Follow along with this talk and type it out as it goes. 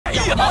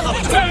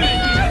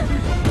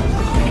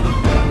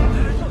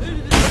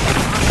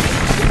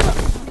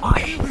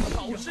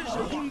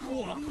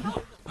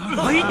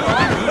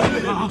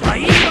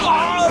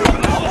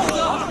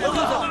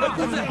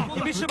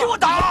给我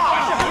打！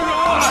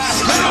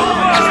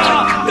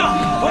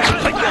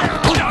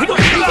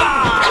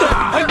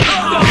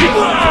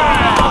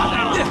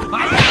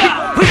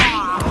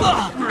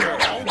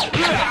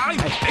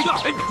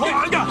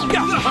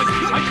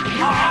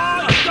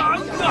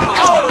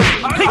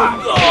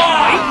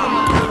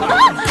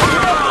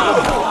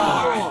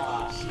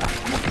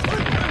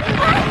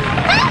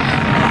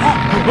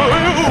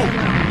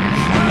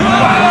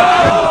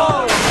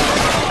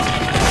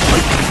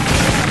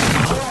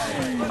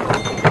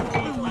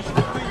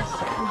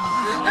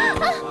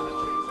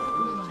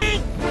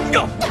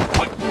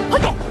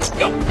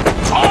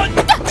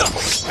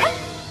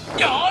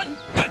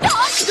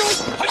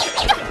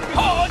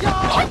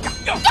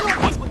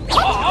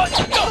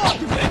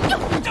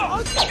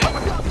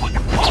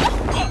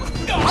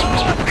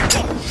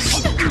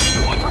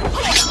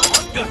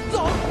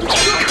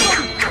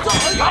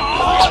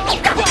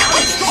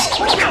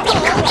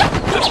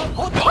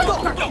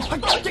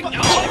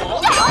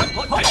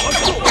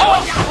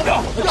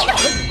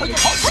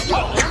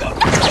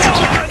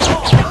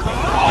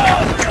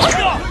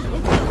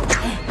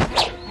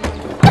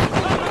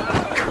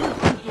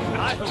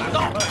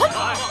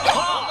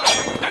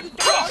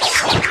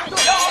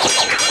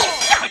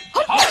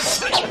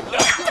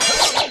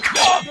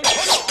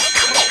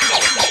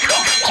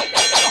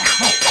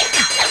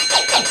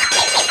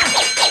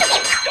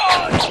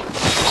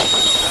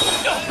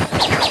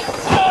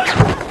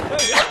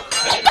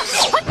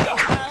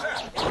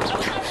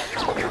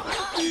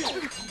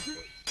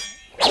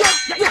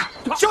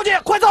 小姐，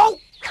快走！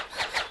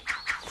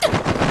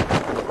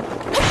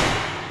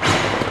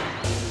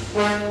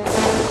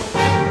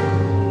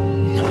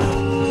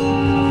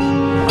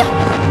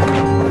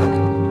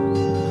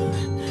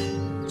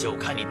就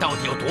看你到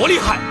底有多厉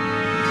害！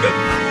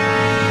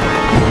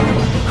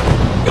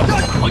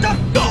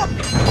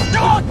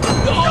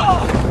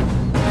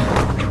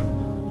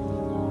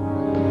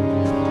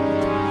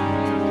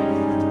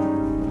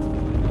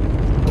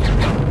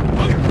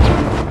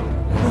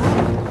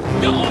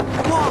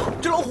哇，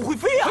这老虎会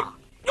飞呀！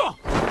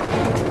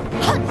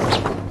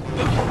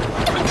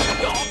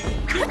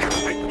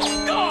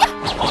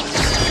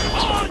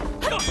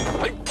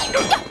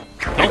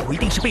 老虎一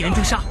定是被人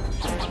追杀，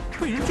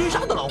被人追杀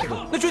的老虎，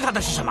那追它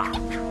的是什么？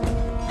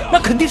那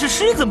肯定是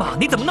狮子嘛！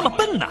你怎么那么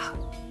笨呢？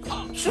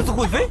狮子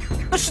会飞？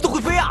那狮子会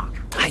飞啊！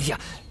哎呀，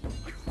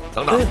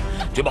等等，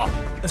军宝、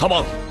曹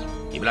猛，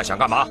你们俩想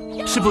干嘛？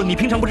师傅，你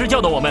平常不是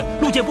教导我们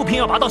路见不平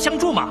要拔刀相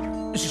助吗？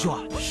师兄啊，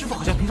师傅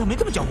好像平常没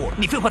这么教过我。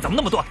你废话怎么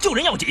那么多？救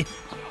人要紧。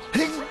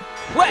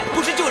喂，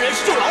不是救人，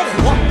是救老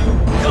虎。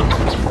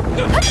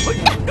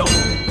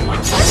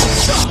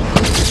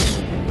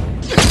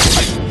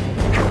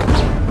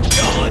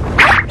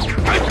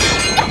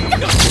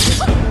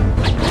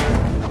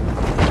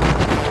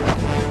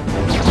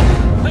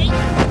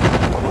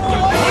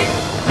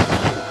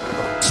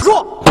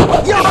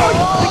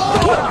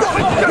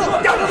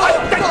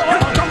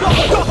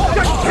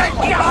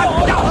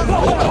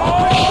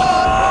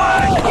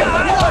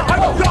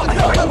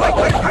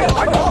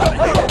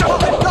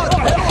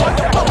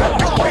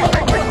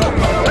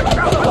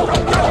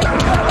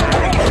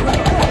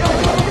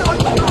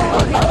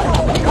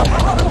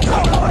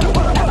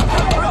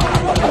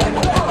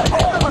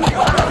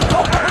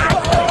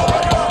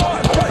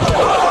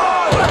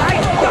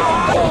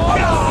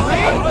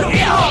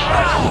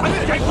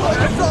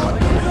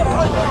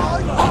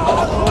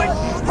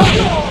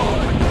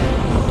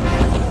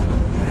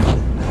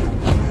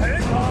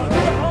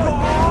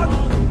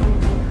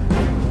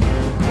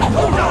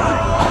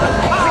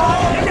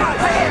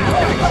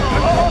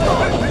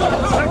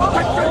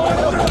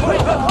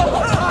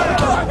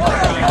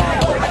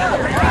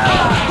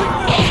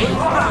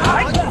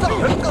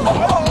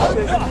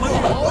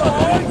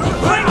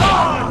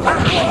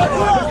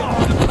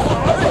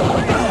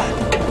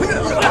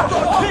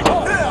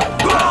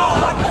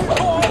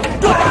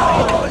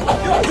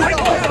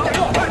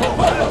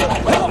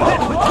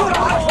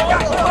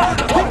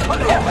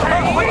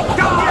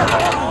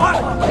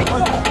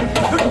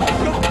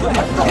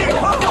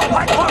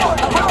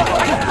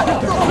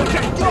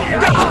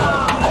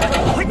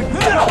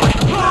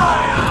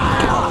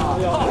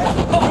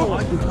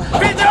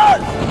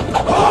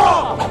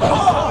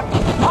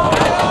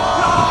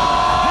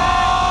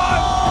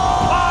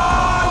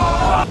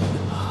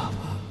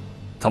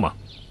 曹猛，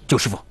救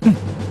师傅。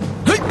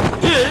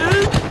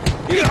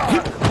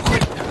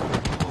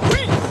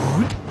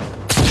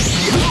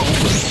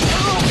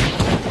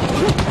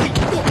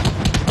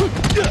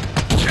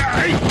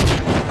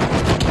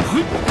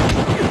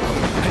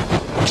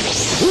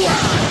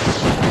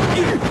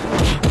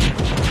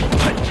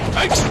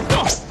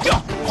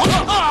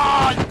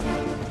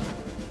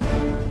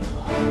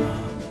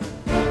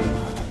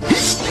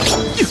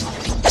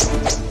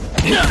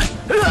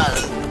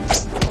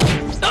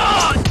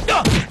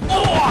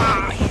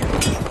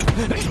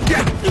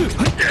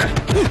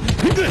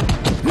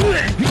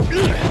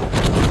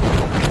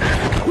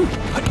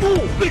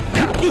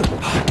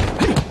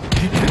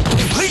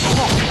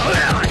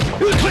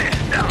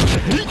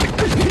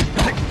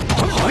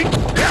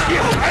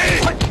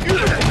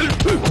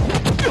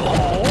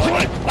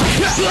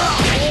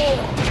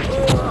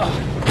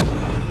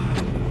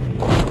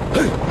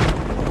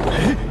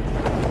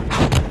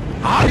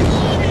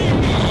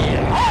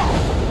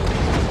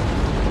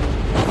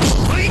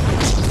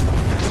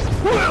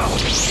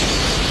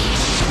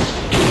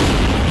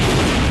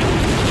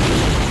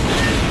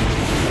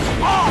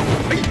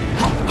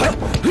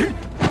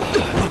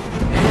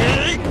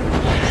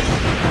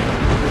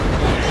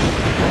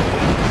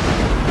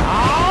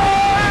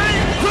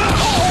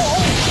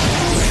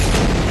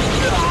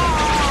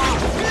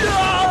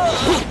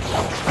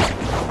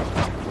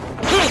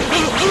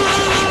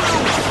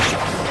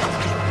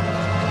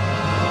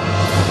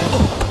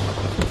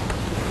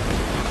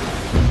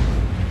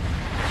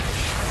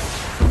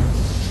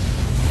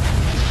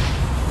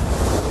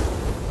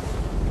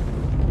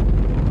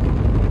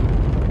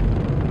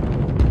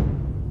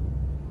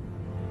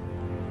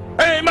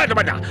慢着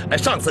慢着，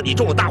上次你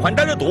中了大还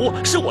丹的毒，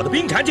是我的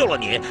冰蝉救了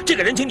你，这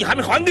个人情你还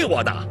没还给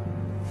我的。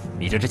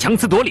你这是强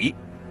词夺理。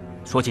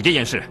说起这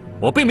件事，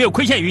我并没有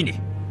亏欠于你。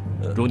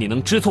如你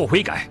能知错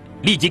悔改，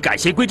立即改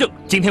邪归正，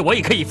今天我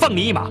也可以放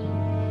你一马。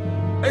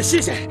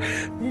谢谢。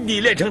你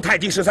练成太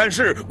极13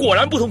式，果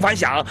然不同凡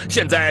响。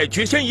现在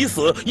绝仙已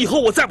死，以后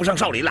我再不上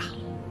少林了。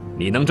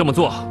你能这么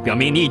做，表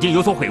明你已经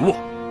有所悔悟。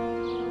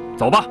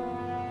走吧。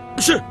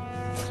是。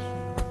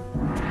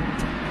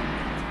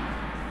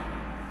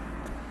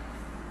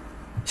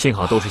幸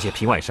好都是些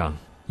皮外伤，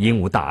应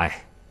无大碍。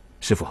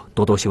师傅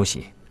多多休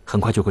息，很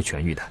快就会痊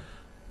愈的。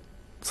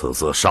此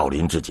次少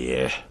林之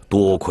劫，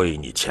多亏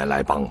你前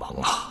来帮忙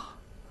啊！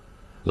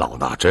老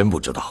衲真不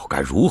知道该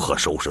如何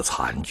收拾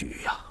残局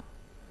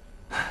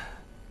呀。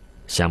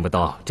想不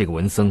到这个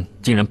文僧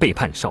竟然背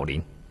叛少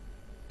林，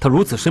他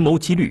如此深谋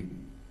积虑，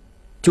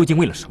究竟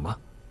为了什么？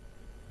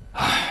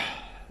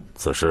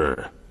此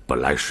事本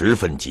来十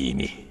分机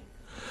密，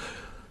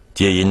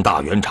皆因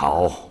大元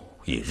朝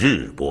已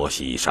日薄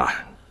西山，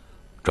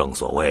正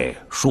所谓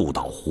树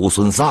倒猢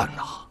狲散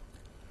呐。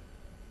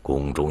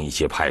宫中一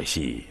些派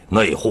系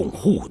内讧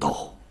互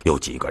斗，有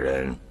几个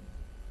人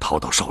逃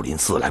到少林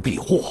寺来避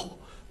祸，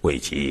为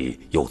其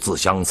又自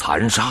相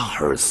残杀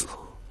而死。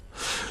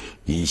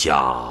以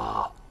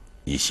下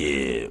一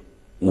些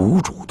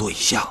无主对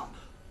象，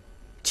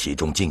其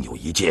中竟有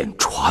一件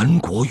传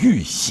国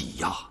玉玺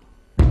呀！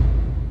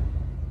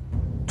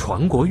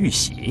传国玉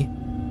玺？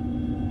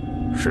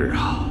是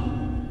啊，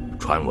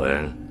传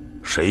闻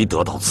谁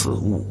得到此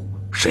物，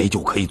谁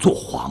就可以做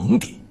皇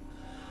帝。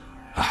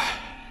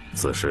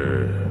此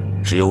事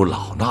只有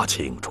老衲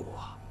清楚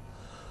啊，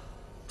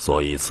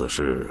所以此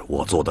事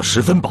我做得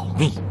十分保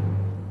密，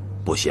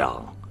不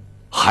想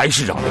还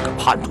是让那个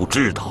叛徒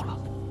知道了。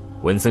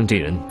文僧这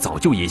人早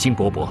就野心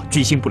勃勃，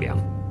居心不良。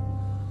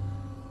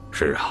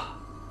是啊，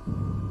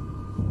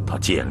他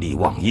见利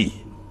忘义，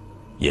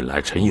引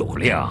来陈友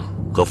谅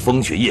和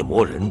风雪夜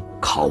魔人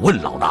拷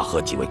问老衲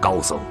和几位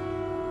高僧，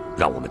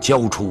让我们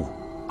交出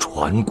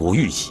传国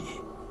玉玺。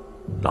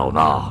老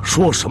衲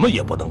说什么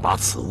也不能把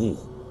此物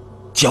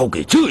交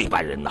给这一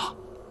般人呐！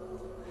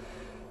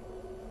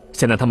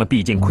现在他们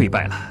毕竟溃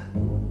败了，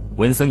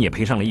文僧也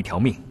赔上了一条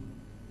命。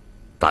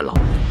但老，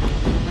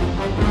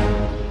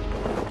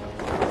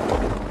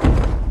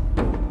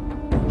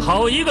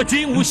好一个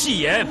君无戏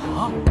言！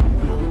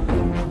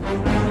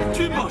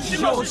君宝师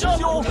兄，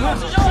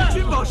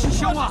君宝师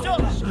兄啊！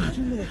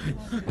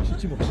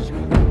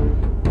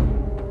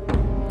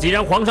既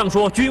然皇上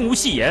说君无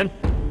戏言，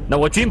那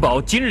我君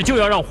宝今日就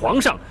要让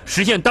皇上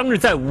实现当日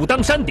在武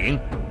当山顶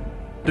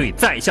对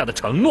在下的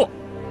承诺。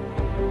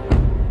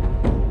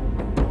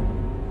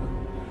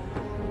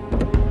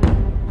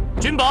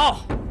君宝，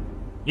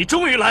你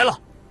终于来了。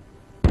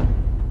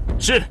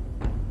是，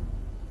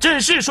朕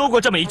是说过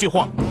这么一句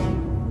话，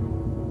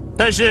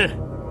但是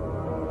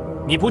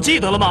你不记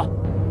得了吗？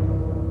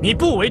你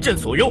不为朕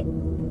所用，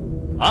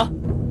啊，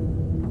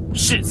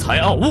恃才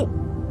傲物，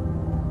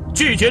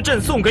拒绝朕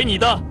送给你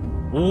的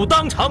武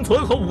当长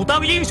存和武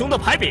当英雄的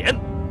牌匾。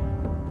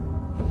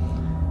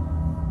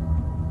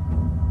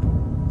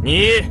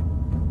你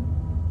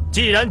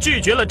既然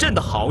拒绝了朕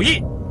的好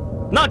意，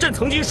那朕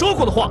曾经说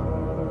过的话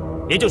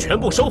也就全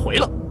部收回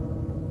了。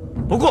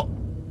不过，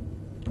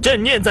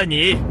朕念在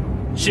你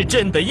是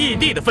朕的义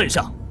弟的份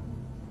上，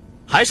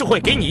还是会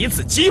给你一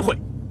次机会。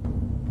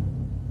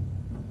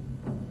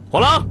火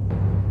狼，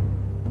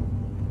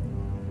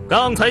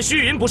刚才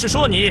虚云不是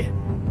说你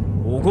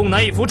武功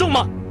难以服众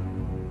吗？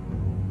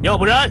要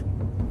不然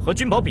和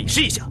君宝比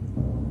试一下，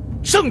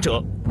胜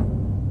者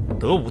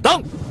得武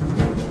当。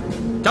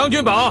张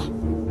君宝，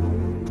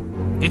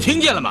你听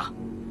见了吗？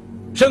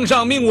圣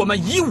上命我们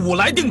以武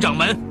来定掌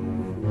门。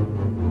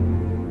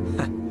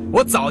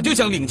我早就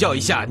想领教一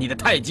下你的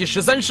太极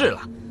13式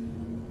了，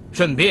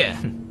顺便，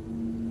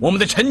我们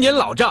的陈年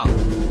老账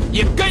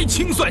也该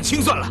清算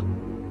清算了。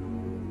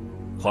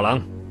火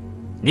狼，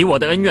你我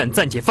的恩怨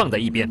暂且放在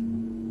一边。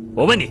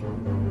我问你，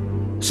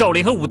少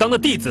林和武当的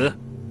弟子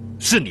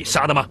是你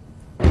杀的吗？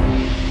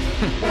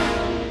哼，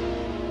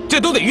这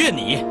都得怨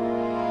你。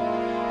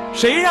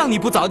谁让你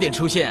不早点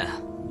出现？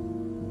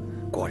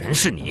果然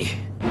是你！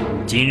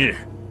今日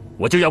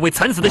我就要为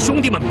惨死的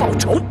兄弟们报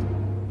仇！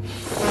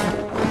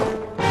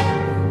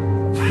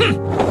哼！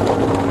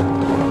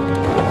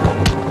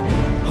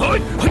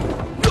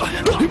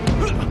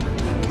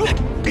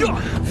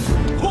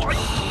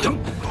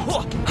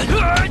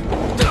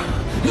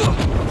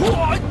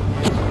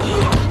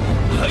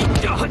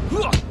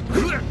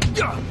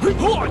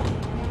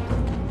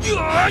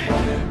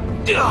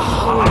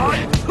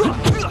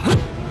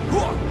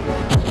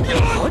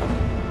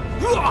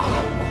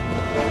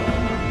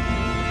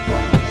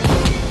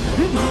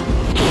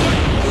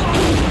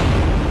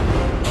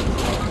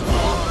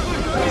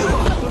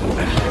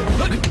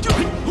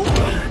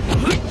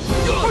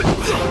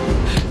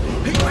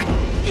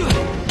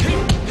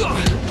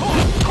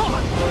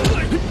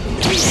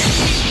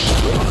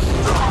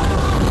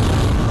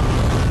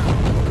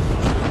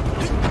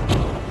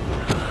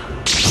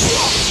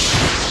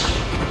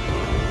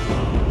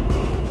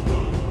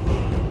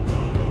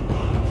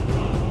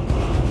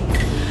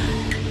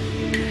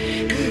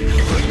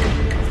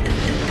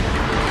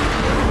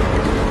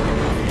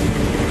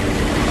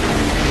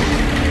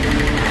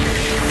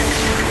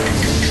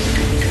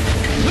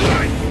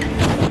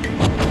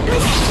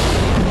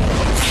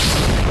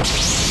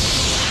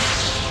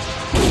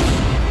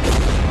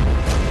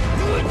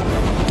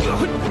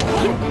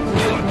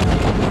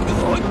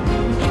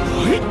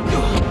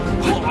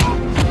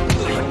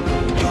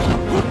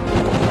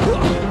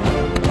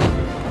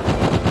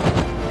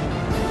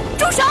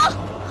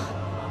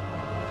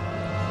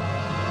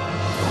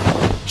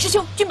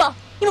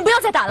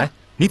再打了。哎，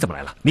你怎么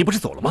来了？你不是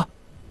走了吗？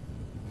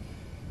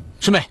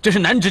师妹，这是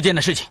男之间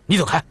的事情，你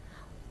走开。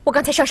我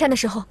刚才上山的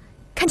时候，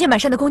看见满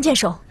山的弓箭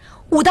手，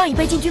武当已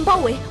被禁军包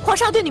围，皇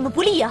上对你们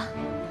不利呀。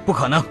不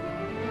可能，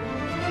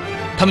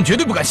他们绝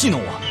对不敢戏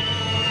弄我。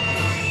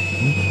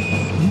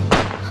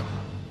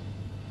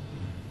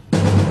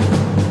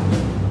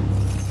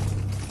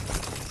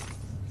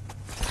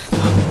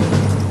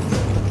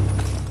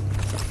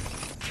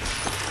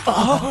保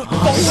护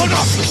皇上！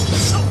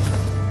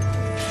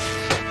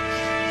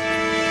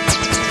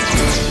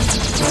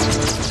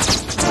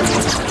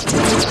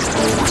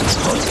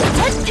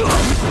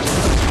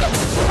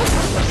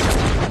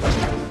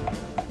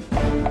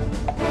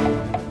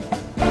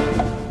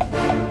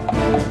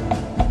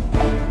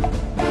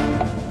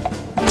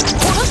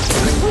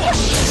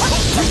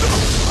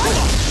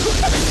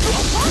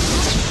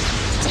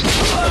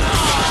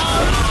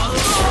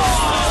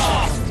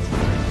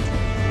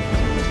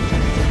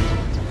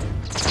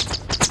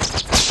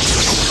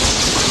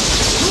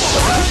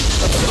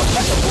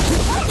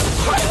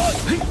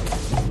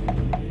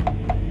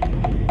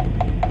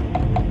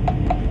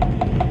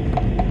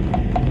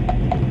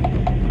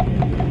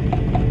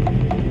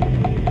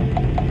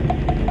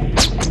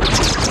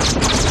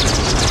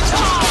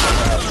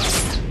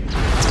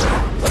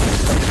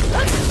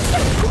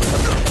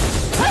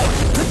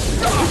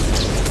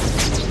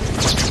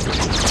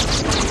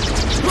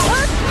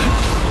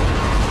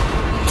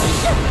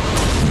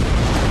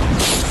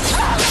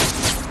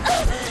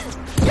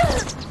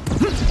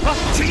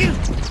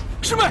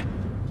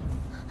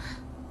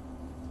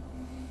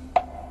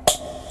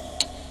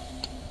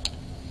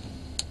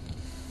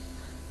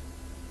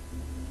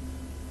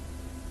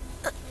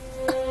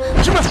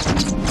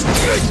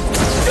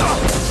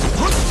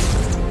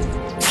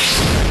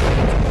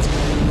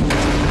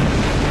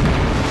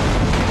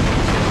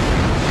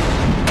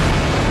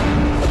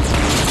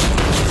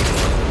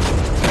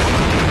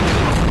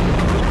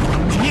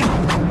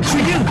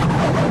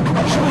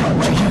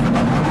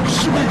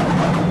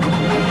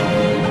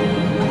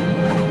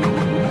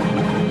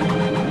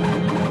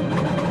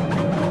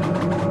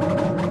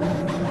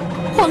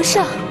皇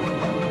上，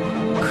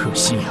可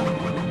惜呀，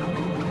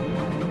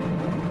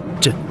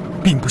朕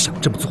并不想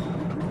这么做。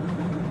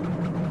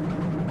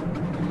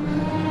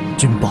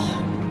君宝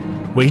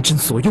为朕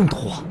所用的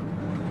话，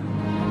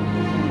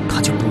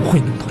他就不会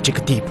弄到这个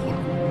地步了。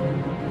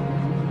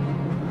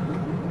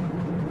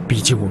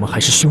毕竟我们还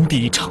是兄弟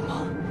一场嘛。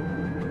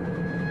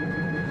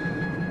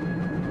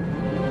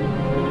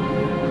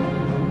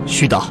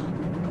须达，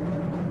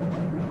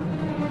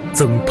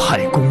增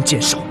派弓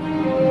箭手。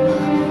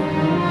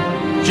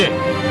是。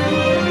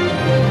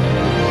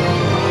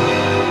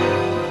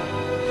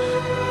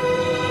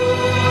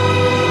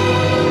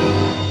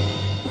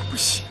我不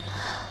行了，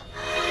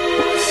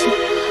我不行了。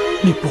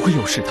你不会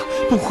有事的，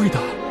不会的，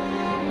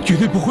绝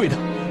对不会的。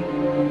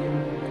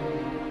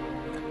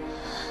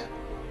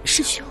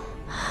师兄，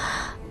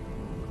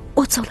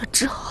我走了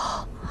之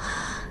后，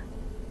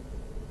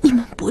你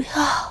们不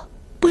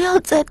要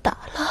再打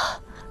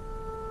了，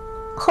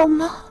好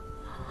吗？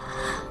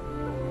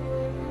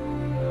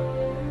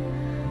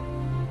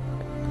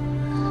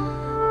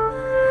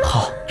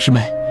好，师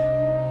妹，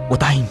我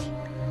答应你，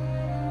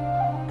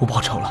不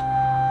报仇了，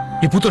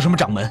也不做什么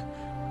掌门，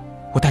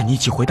我带你一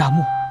起回大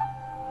漠，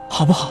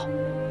好不好？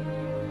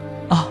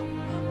啊！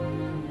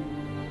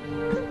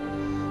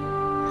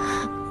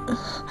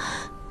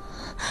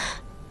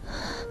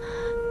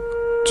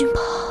君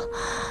宝，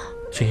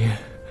雪云，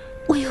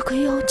我有个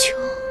要求。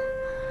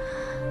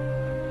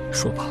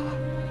说吧。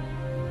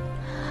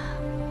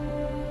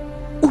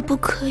我不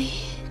可以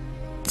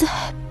再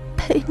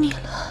陪你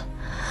了。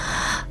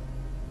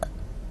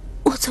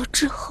我走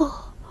之后，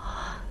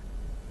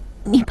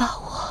你把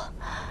我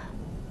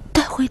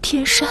带回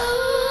天山，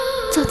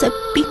葬在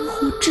冰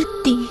湖之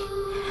底，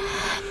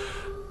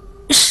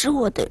使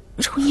我的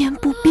容颜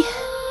不变。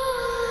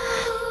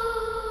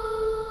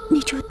你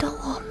就当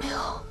我没有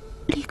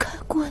离开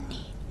过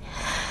你，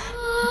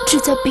只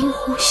在冰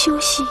湖休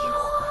息一会儿。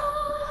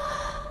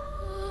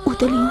我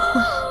的灵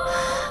魂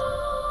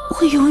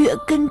会永远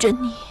跟着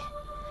你，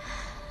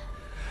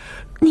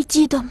你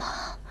记得吗？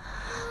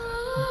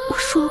我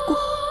说过，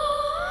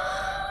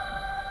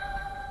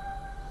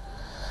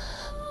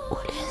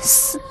我连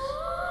死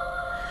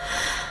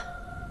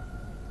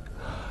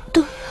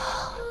都要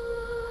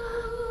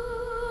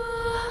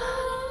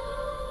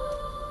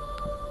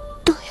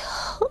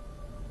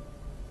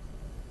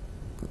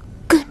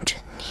跟着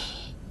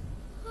你。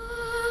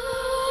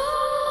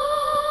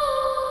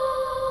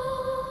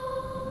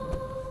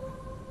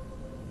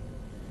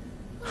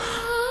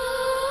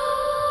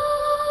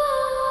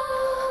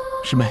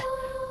师妹，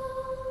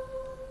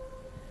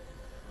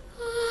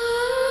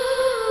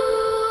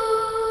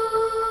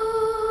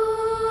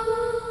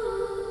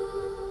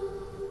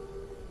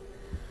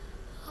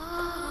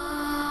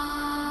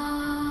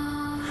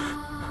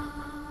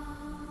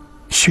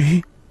雪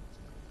云，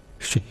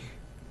雪云，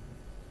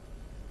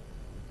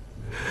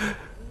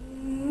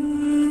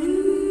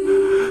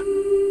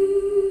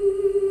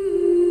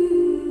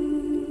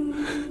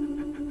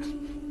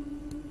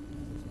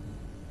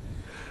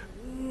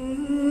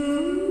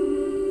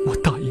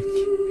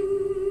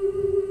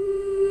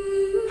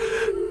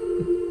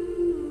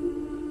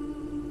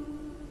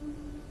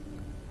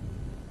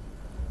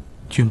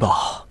君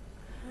宝，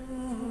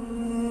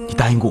你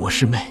答应过我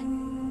师妹，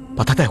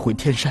把她带回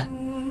天山，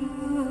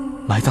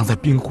埋葬在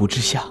冰湖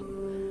之下。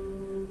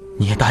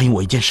你也答应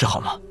我一件事好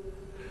吗？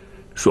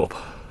说吧。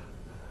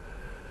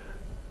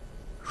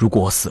如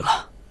果我死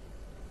了，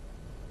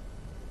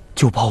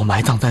就把我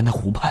埋葬在那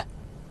湖畔，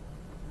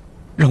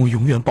让我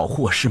永远保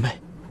护我师妹。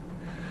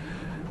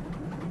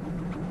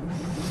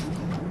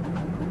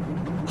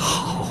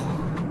好，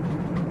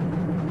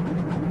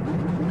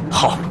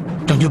好，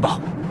张君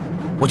宝，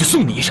我就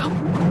送你一程。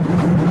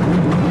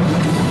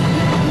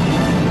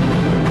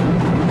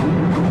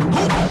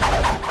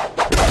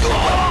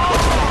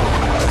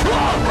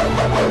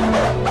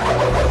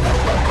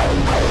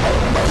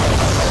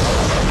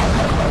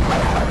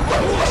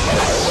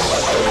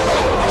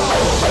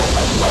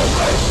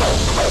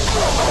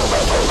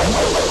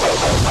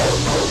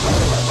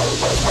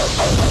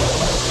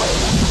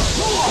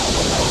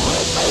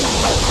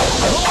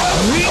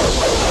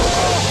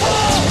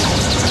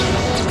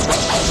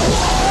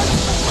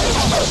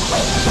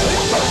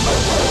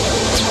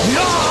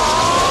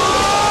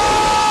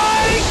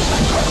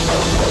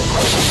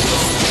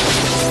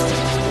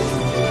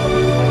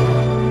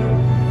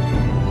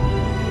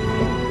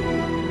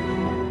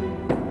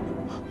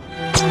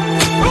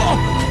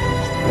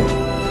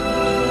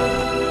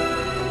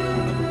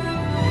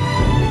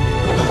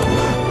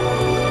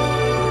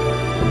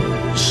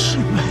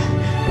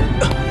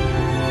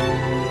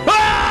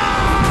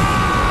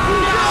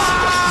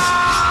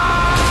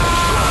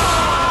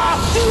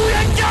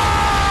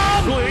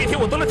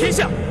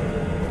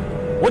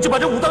我就把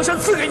这武当山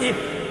赐给你，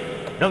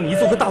让你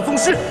做个大宗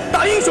师、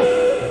大英雄。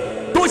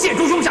多谢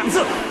朱兄赏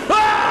赐。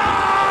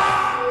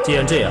既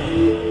然这样，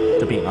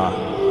这饼啊，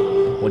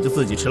我就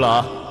自己吃了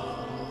啊。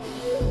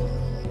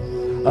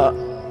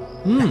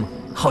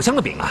好香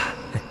的饼啊！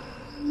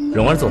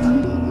蓉儿做的，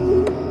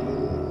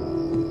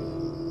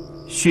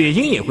雪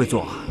鹰也会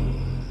做。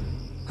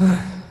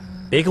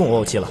别跟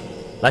我怄气了，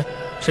来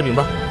吃饼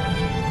吧。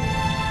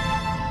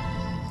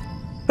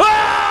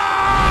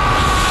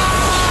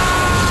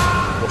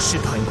我是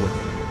答应过你，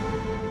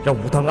让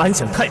武当安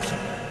享太平，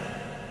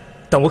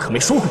但我可没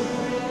说过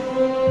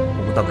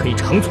武当可以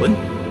长存。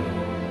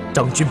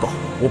张君宝，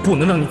我不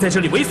能让你在这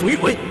里为所欲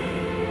为。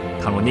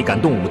倘若你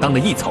敢动武当的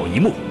一草一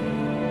木，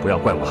不要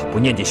怪我不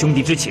念及兄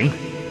弟之情。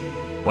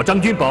我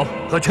张君宝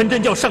和全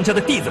真教上下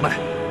的弟子们，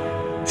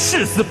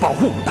誓死保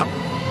护武当。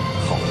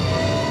好，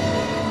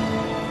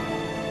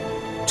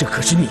这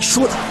可是你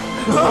说的。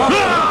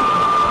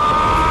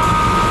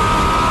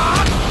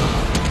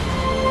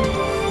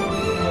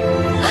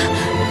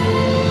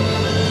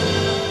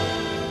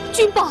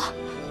君宝，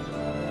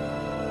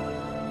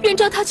元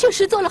璋他确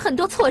实做了很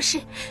多错事，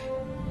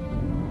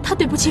他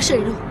对不起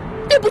沈荣，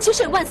对不起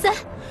沈万三，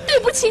对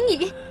不起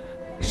你，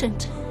甚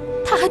至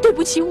他还对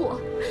不起我。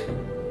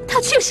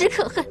他确实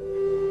可恨，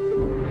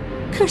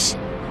可是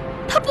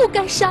他不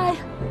该杀呀。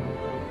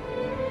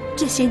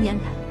这些年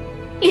来，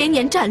连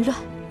年战乱，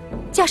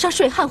加上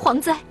水旱蝗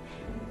灾，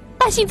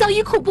百姓早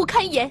已苦不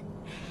堪言。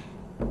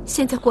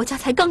现在国家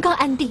才刚刚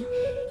安定，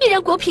依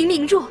然国贫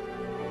民弱，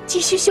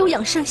急需休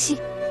养生息。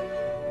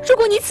如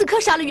果你此刻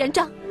杀了元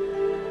璋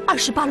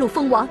，28路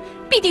封王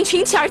必定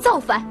群起而造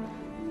反，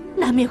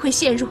难免会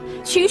陷入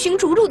群雄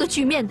逐鹿的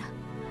局面的。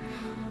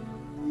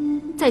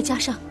再加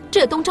上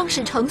浙东张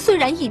士诚虽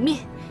然已灭，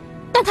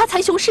但他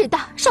财雄势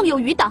大，尚有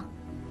余党，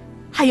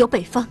还有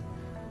北方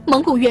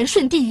蒙古元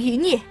顺帝余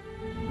孽，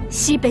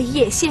西北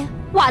野仙、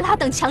瓦剌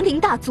等强邻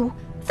大族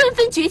纷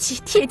纷崛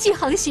起，铁骑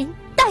横行，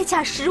带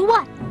甲10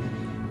万，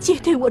皆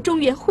对我中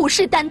原虎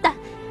视眈眈，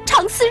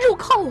长肆入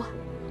寇啊！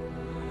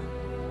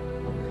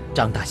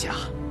张大侠，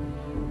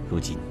如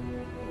今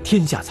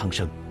天下苍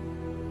生，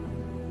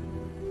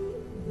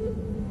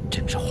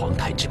正是皇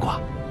太之卦，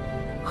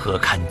何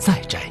堪再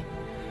摘？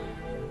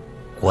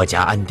国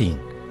家安定，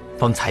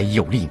方才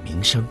有利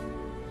民生。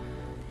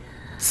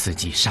此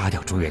计杀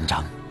掉朱元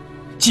璋，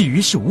既于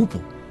事无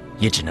补，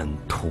也只能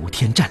图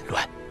添战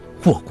乱，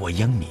祸国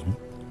殃民。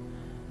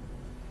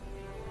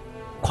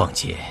况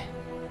且，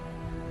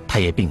他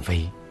也并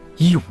非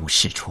一无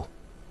是处。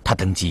他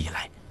登基以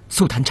来，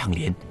素谈倡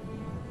廉，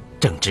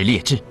正直列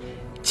治，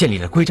建立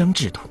了规章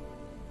制度，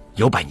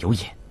有板有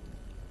眼。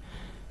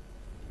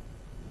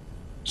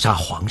杀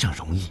皇上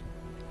容易，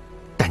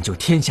但救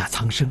天下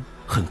苍生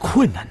很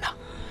困难呐。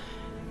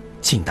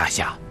请大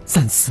侠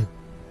三思。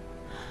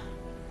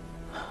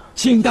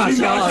请大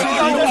侠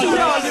下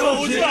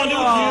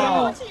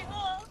留情。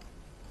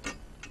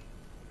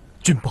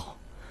君宝，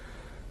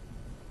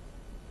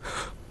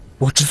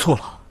我知错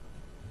了，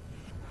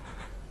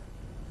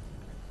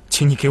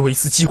请你给我一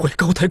次机会，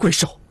高抬贵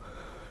手。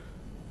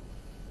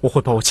我会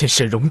把我欠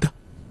沈荣的、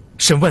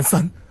沈万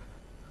三，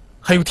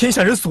还有天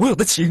下人所有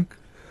的情，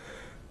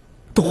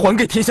都还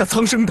给天下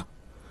苍生的。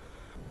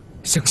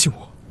相信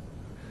我。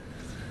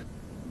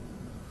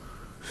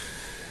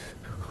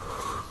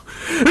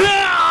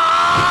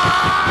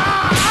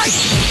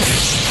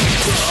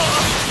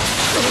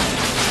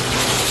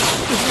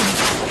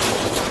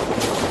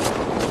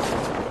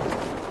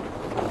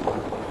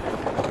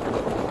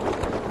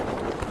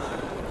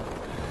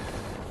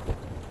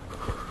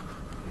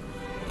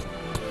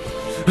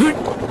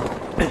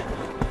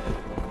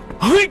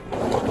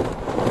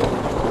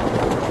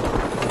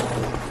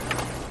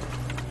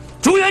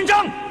元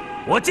璋，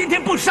我今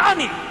天不杀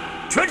你，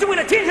全是为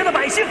了天下的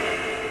百姓。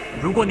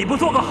如果你不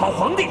做个好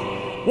皇帝，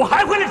我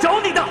还会来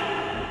找你的，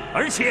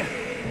而且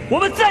我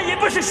们再也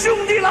不是兄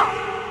弟了。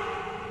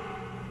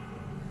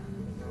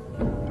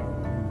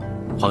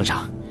皇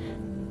上，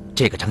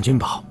这个张君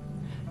宝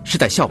是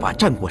在效法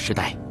战国时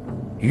代，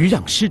余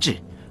让失志，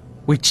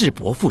为智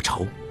伯复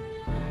仇。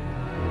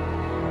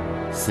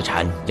司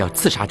禅要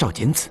刺杀赵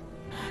简子，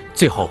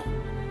最后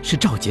是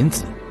赵简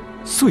子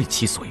遂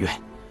其所愿，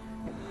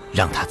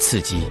让他刺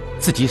激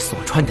自己所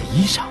穿的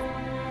衣裳，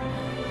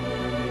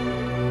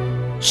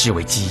是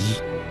为记忆。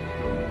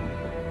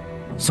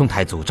宋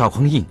太祖赵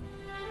匡胤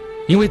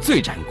因为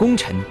罪斩功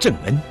臣郑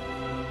恩，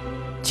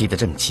急得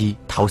正妻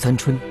陶三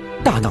春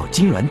大闹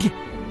金銮殿。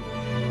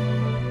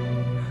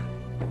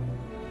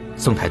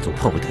宋太祖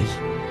迫不得已，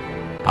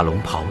把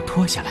龙袍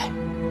脱下来，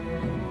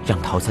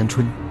让陶三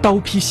春刀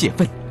劈泄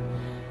愤。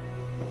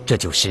这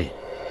就是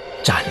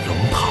斩龙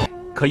袍。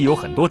可以有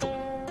很多种，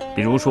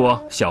比如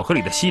说小河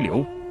里的溪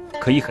流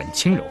可以很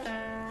轻柔，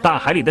大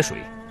海里的水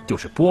就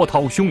是波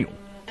涛汹涌，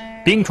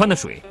冰川的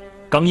水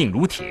刚硬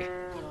如铁，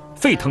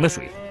沸腾的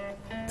水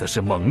则是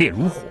猛烈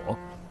如火。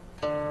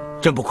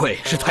真不愧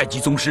是太极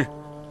宗师，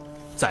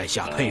在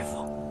下佩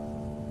服。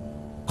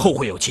后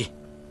会有期。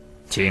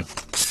请。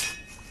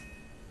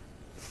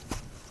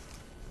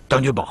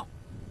张君宝，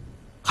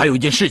还有一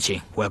件事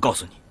情我要告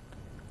诉你，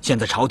现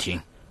在朝廷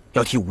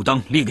要替武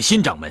当立个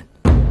新掌门。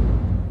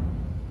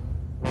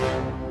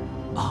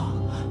啊！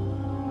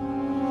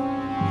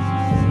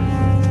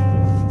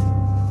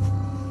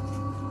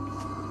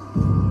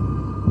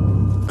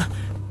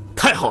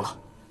太好了，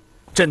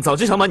朕早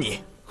就想把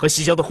你和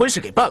西郊的婚事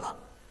给办了，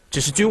只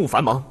是军务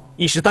繁忙，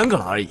一时耽搁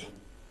了而已。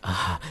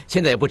啊，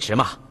现在也不迟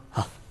嘛。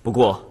啊，不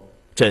过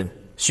朕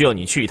需要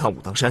你去一趟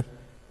武当山。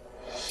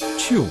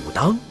去武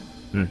当？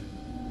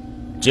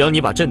只要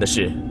你把朕的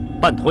事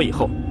办妥以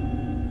后，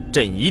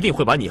朕一定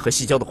会把你和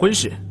西郊的婚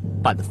事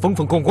办得风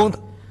风光光的。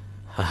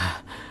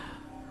啊，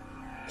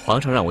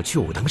皇上让我去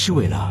武当是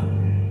为了……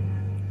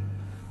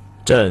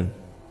朕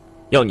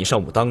要你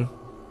上武当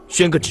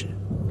宣个旨。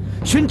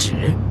宣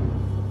旨？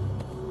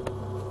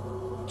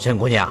沈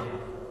姑娘，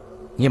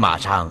你马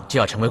上就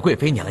要成为贵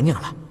妃娘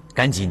娘了，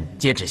赶紧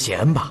接旨谢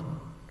恩吧。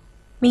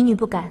民女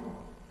不敢。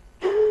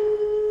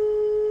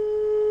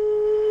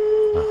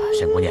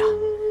沈姑娘，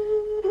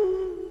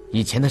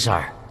以前的事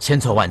儿千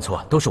错万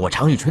错都是我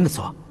常遇春的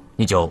错，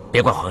你就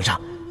别怪皇上，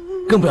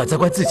更不要责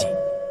怪自己，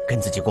跟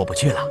自己过不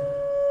去了。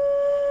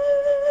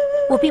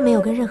我并没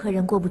有跟任何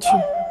人过不去，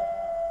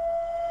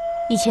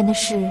以前的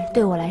事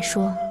对我来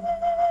说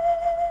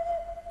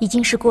已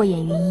经是过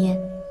眼云烟，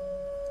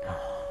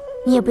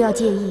你也不要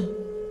介意，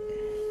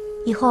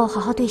以后好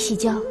好对西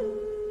郊，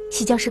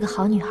西郊是个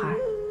好女孩。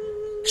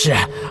是，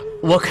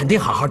我肯定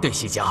好好对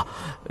西郊。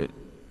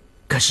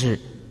可是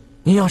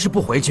您要是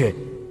不回去，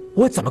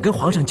我怎么跟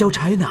皇上交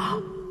差呢？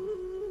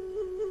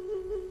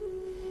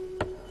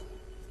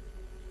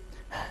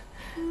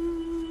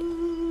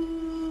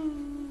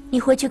你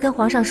回去跟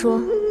皇上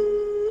说，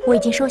我已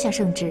经收下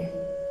圣旨，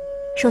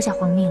收下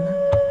皇命了。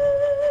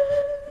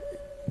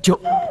就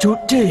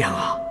这样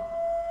啊？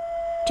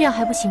这样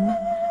还不行吗？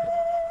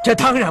这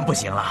当然不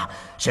行了，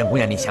沈姑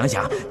娘，你想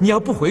想，你要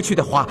不回去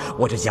的话，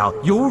我这叫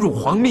有辱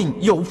皇命，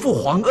有负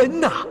皇恩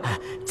呐。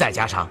再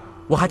加上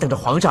我还等着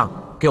皇上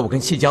给我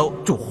跟西郊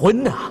祝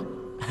婚呢。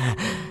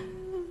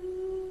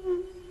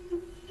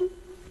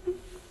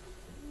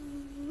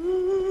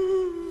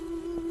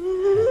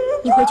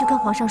你回去跟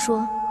皇上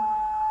说，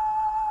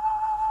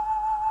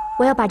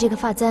我要把这个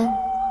发簪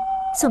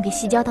送给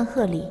西郊当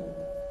贺礼。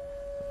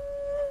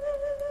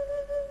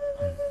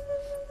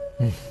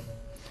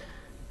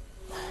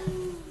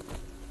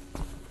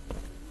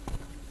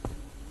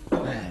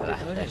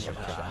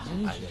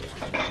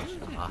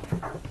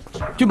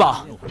君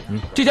宝，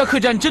这家客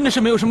栈真的是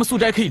没有什么素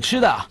斋可以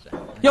吃的，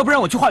要不然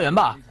我去化缘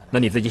吧。那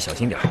你自己小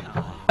心点。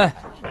哎，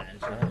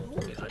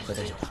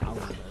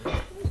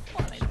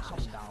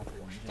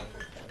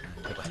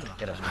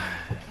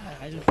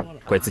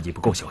怪自己不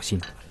够小心，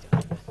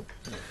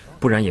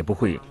不然也不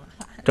会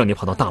让你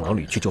跑到大牢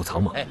里去救曹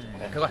猛。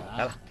客官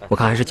来了，我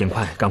看还是尽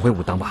快赶回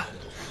武当吧。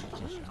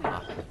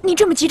你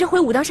这么急着回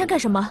武当山干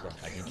什么？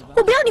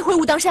我不要你回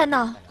武当山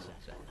呢。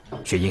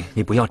雪英，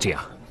你不要这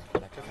样。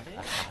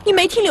你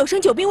没听柳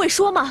生九兵卫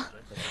说吗？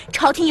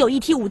朝廷有意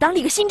替武当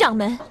立个新掌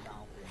门，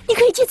你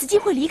可以借此机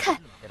会离开，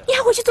你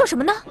还回去做什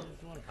么呢？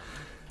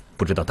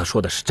不知道他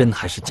说的是真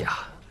还是假。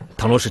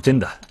倘若是真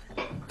的，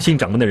新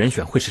掌门的人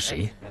选会是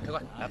谁？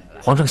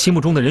皇上心目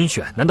中的人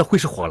选难道会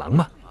是火狼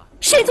吗？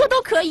谁做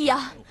都可以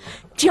啊，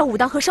只要武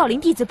当和少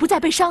林弟子不再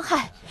被伤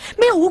害，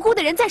没有无辜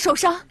的人再受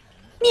伤，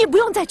你也不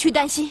用再去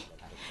担心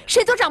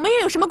谁做掌门又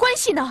有什么关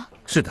系呢？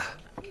是的，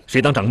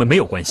谁当掌门没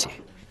有关系，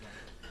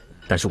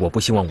但是我不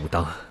希望武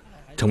当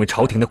成为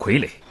朝廷的傀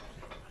儡，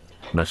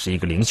那是一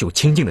个灵秀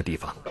清净的地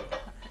方。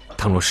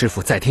倘若师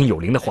父在天有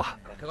灵的话，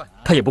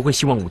他也不会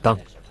希望武当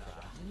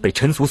被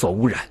尘俗所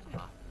污染。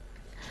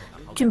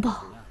君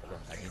宝，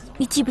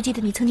你记不记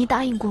得你曾经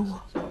答应过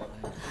我，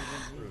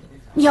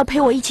你要陪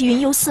我一起云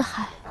游四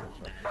海？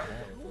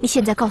你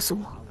现在告诉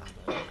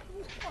我，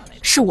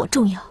是我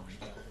重要，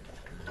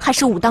还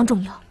是武当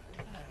重要？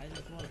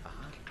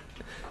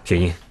雪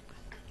英，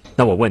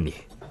那我问你，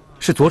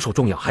是左手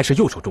重要还是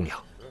右手重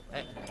要？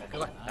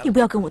你不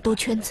要跟我兜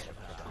圈子。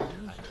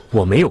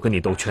我没有跟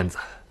你兜圈子，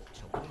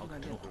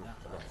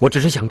我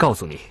只是想告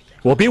诉你，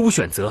我别无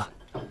选择。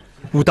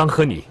武当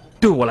和你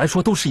对我来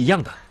说都是一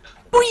样的。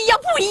不一样，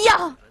不一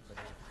样！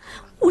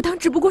武当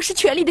只不过是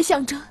权力的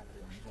象征，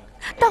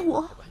但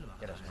我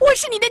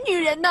是你的女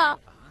人呐！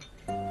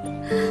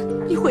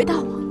你回答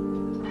我，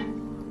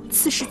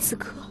此时此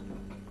刻，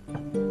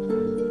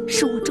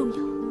是我重要，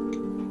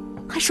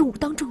还是武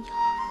当重要？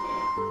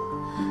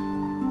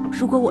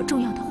如果我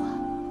重要的话，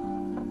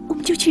我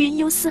们就去云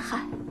游四海；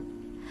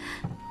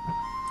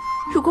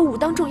如果武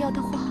当重要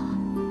的话，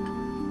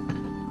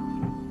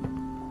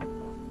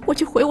我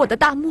就回我的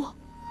大漠。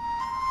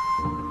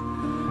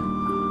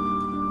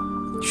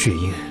雪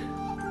英，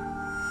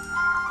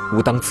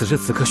武当此时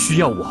此刻需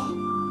要我。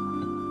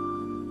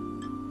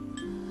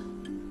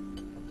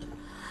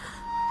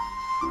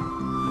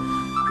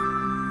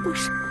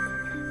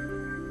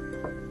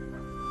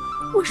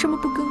为什么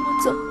不跟我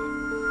走？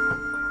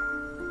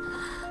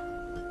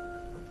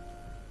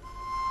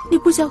你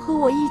不想和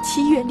我一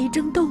起远离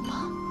争斗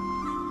吗？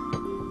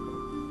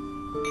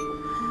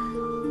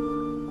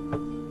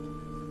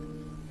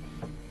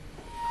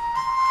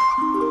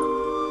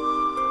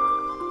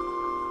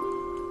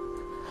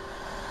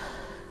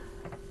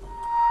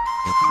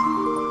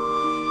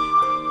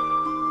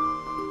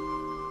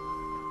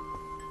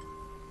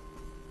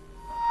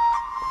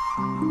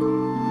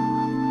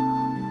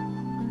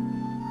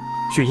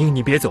雪英，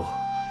你别走，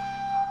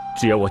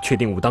只要我确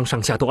定武当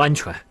上下都安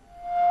全，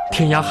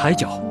天涯海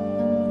角，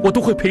我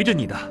都会陪着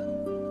你的。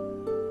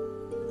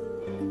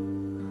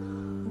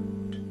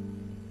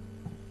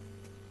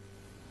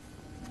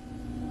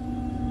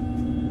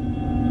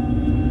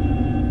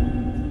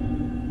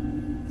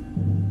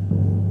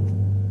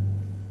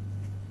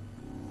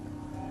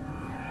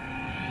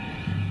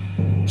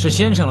是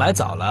先生来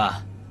早了，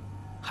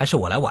还是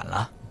我来晚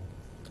了？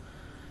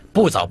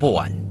不早不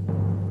晚，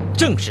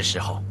正是时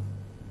候。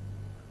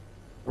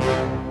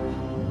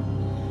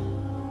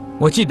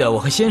我记得我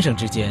和先生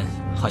之间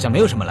好像没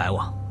有什么来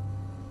往。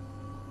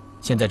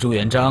现在朱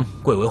元璋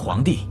贵为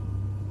皇帝，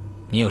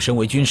你又身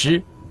为军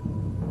师，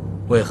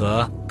为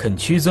何肯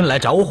屈尊来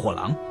找我火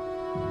狼？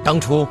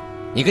当初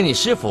你跟你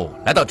师父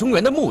来到中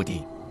原的目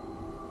的，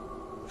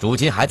如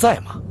今还在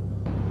吗？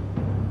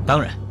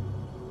当然。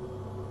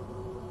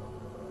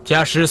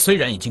家师虽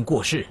然已经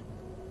过世，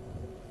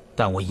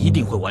但我一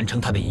定会完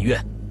成他的遗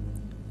愿。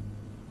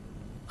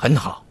很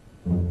好。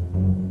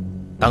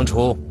当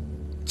初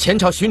前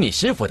朝许你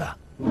师父的，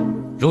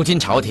如今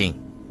朝廷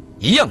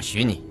一样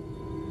许你。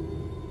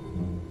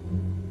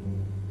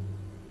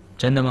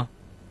真的吗？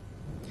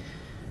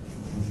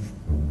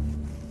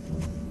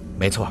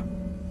没错。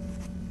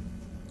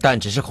但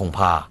只是恐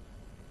怕，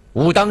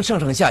武当上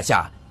上下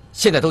下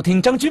现在都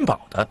听张君宝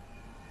的。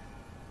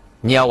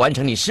你要完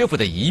成你师父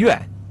的遗愿，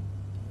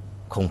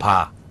恐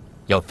怕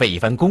要费一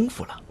番功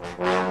夫了。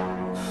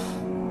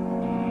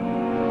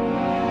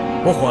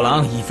我火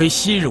狼已非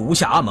昔日无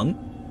下阿蒙，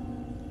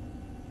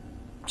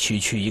区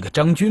区一个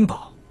张君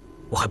宝，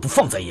我还不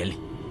放在眼里。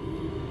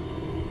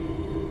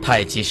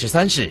太极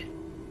13世，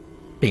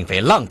并非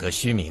浪得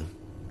虚名。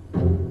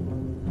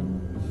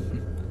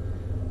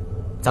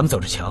咱们走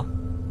着瞧。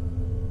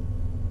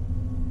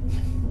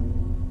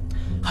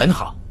很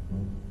好，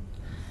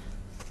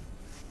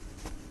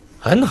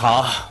很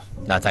好。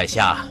那在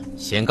下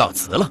先告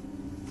辞了。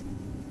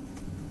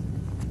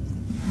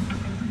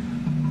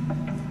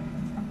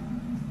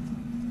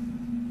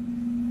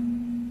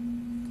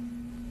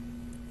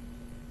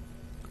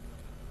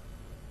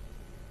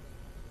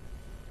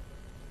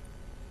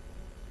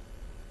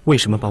为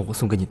什么把我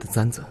送给你的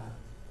簪子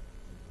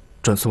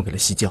转送给了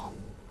西郊？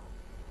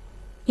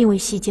因为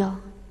西郊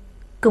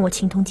跟我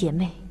情同姐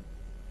妹，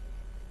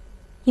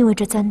因为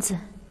这簪子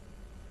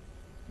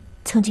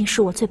曾经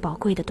是我最宝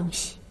贵的东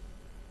西。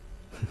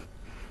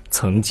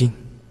曾经？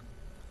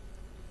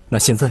那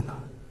现在呢？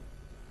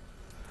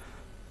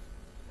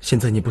现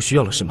在你不需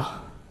要了是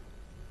吗？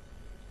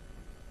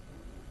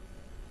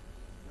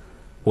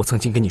我曾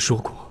经跟你说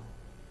过，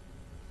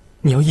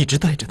你要一直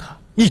带着它，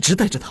一直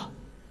带着它。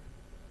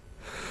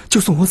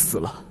就算我死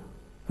了，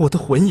我的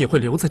魂也会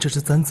留在这只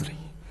簪子里，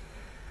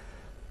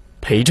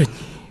陪着你，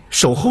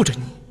守候着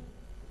你。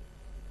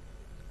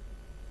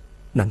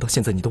难道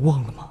现在你都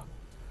忘了吗？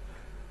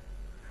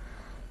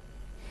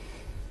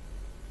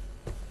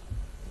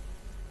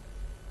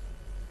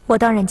我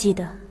当然记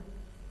得，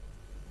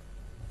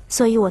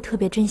所以我特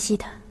别珍惜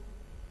它。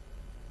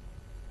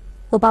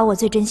我把我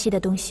最珍惜的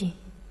东西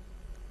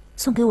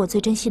送给我最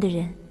珍惜的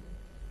人，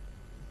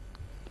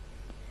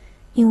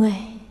因为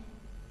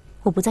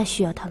我不再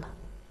需要它了。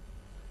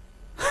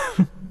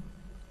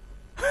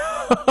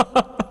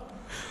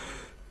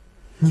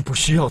你不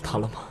需要它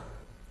了吗？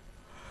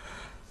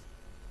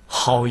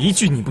好一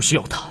句你不需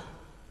要它。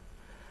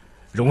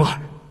蓉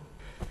儿，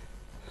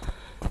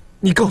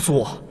你告诉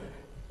我，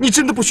你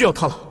真的不需要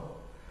它了？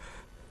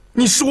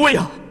你说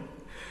呀！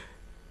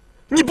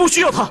你不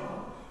需要他。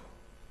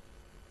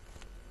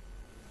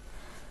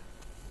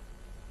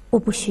我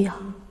不需要，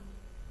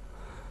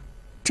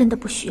真的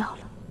不需要了。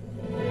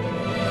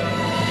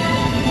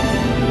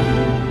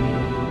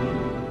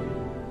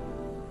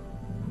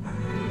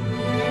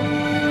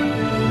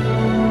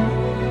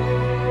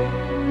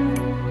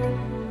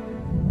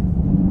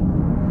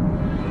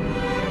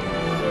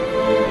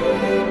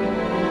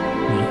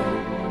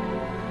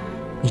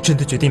你真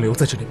的决定留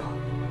在这里吗？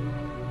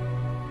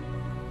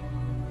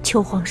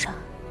求皇上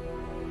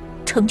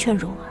成全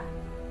蓉儿。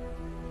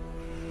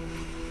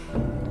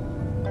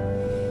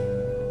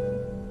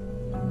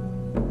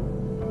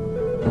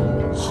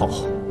好，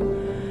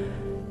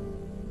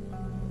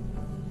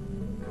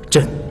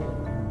朕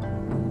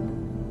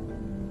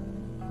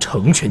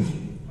成全你。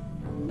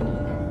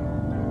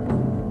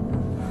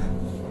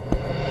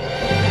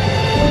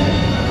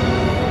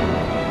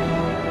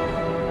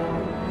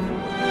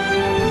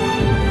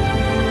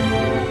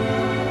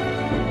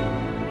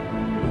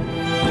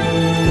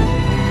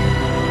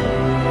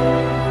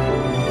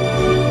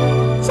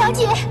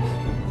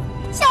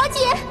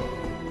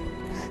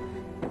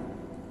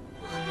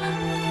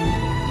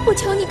我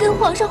求你跟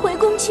皇上回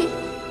宫去，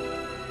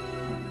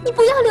你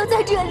不要留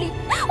在这里！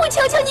我求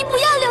求你不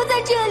要留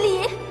在这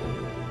里！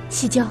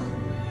喜娇，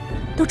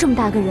都这么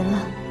大个人了，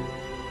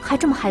还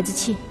这么孩子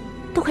气，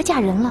都快嫁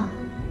人了。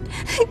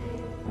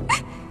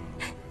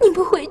你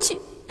不回去，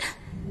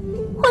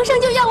皇上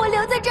就要我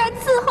留在这儿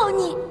伺候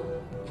你。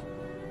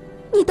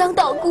你当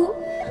道姑，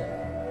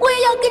我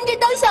也要跟着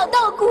当小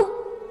道姑。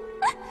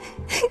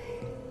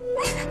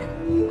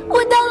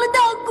我当了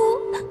道姑，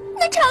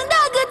那常大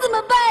哥怎么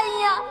办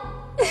呀？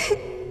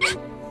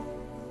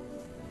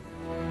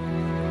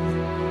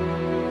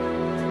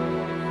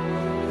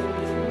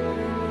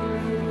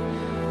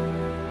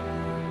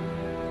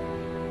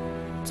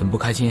怎么不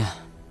开心啊？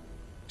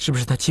是不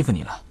是他欺负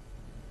你了？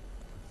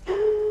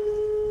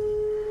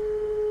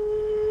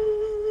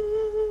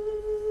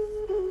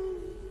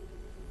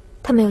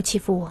他没有欺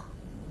负我，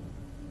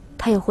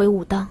他有回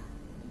武当，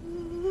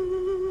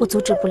我阻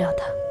止不了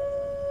他。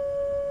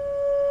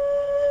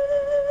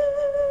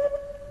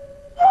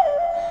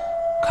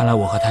看来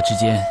我和他之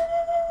间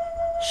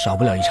少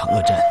不了一场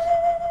恶战。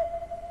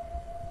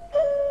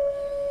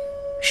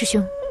师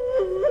兄，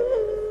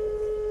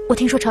我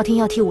听说朝廷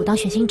要替武当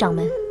选新掌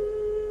门，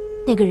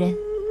那个人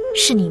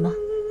是你吗？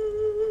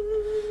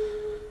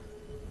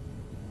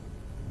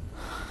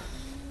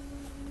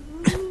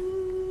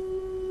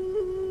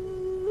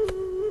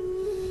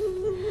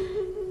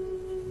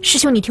师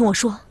兄，你听我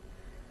说，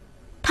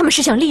他们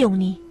是想利用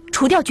你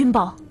除掉君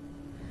宝，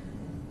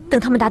等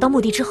他们达到目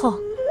的之后，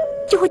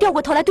就会掉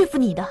过头来对付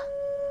你的。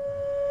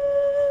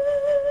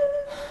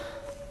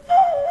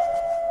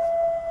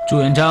朱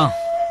元璋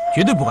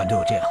绝对不敢对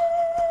我这样，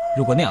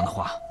如果那样的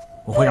话，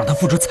我会让他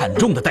付出惨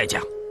重的代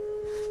价。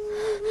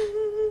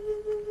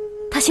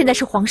他现在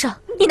是皇上，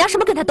你拿什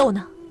么跟他斗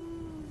呢？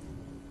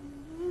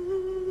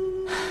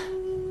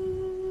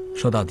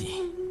说到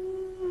底，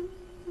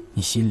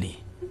你心里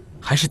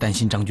还是担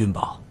心张君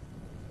宝。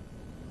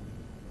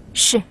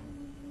是，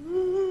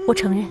我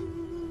承认，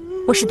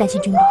我是担心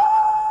君宝，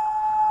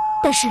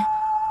但是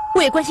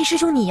我也关心师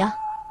兄你呀。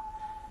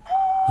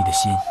你的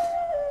心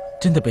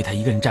真的被他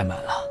一个人占满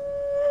了？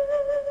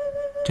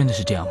真的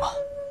是这样吗？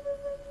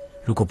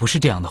如果不是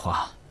这样的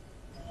话，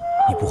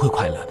你不会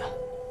快乐的。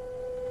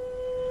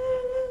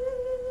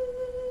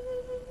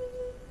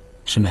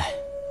师妹，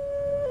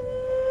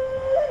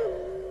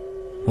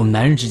我们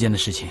男人之间的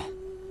事情，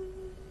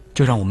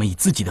就让我们以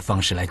自己的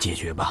方式来解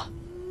决吧。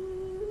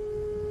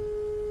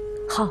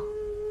好，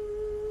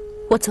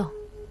我走。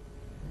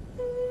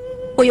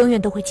我永远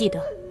都会记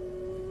得，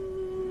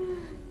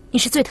你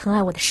是最疼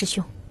爱我的师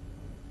兄。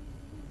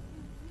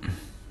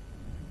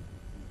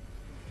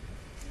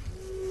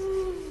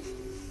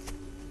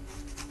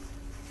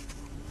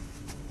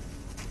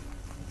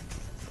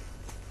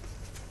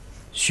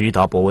徐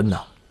达、伯温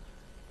呐，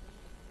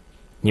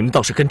你们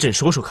倒是跟朕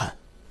说说看，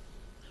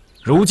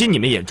如今你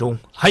们眼中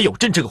还有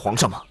朕这个皇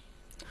上吗？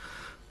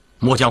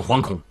末将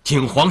惶恐，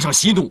请皇上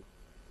息怒。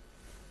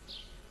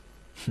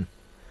哼，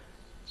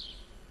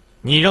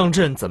你让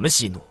朕怎么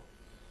息怒？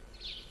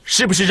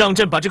是不是让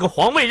朕把这个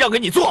皇位让给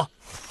你做？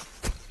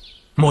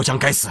末将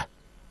该死。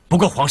不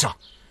过皇上，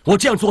我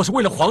这样做是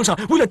为了皇上，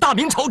为了大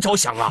明朝着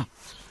想啊。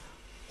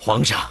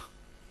皇上，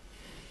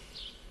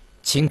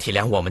请体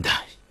谅我们的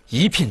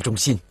一片忠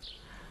心。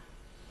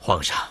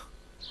皇上，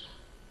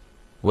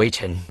微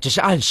臣只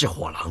是暗示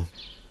火狼，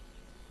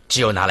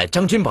只有拿来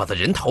张君宝的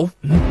人头，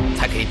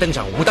才可以登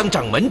上武当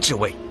掌门之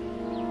位。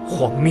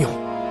荒谬！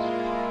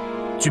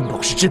君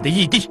宝是朕的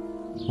义弟，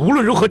无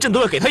论如何，朕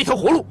都要给他一条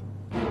活路。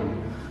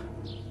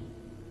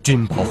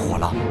君宝、火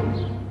狼，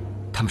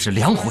他们是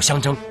两虎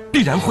相争，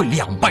必然会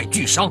两败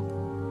俱伤。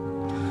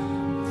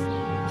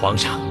皇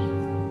上，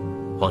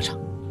皇上，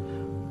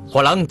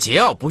火狼桀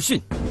骜不驯，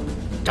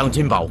张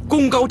君宝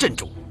功高震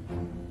主。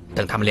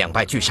等他们两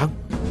败俱伤，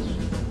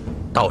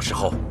到时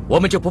候我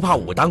们就不怕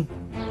武当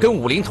跟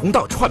武林同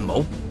道串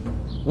谋，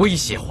威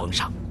胁皇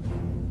上。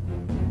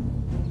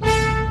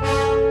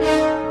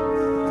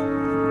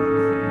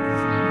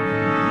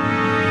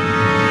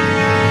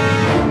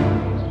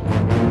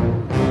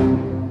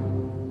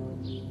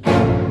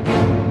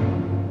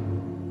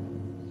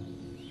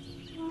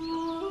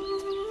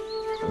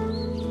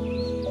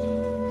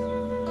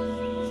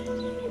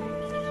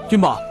君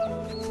宝，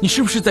你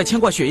是不是在牵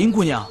挂雪鹰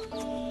姑娘？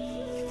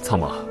苍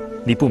马，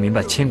你不明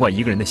白牵挂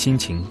一个人的心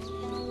情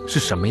是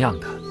什么样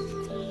的。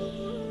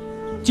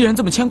既然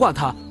这么牵挂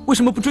她，为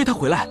什么不追她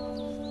回来？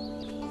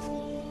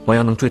我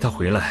要能追她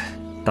回来，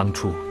当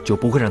初就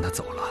不会让她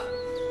走了。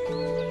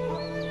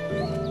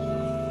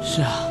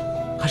是啊，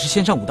还是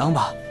先上武当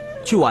吧，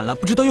去晚了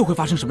不知道又会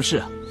发生什么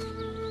事。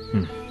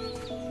嗯。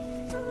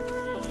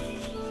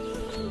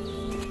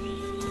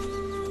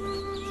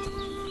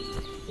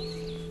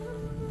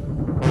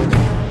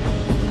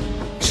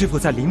师傅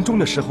在临终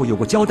的时候有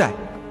过交代，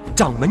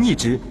掌门一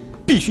职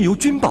必须由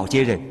君宝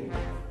接任。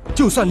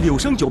就算柳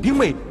生九兵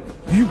卫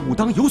与武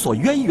当有所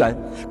渊源，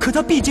可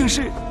他毕竟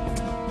是……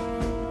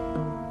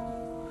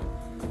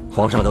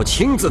皇上都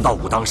亲自到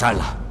武当山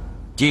了，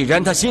既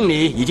然他心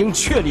里已经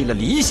确立了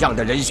理想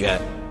的人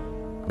选，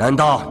难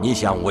道你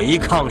想违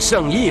抗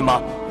圣意吗？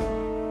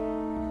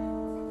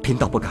贫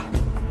道不敢，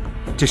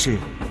只是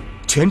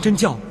全真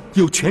教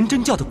有全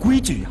真教的规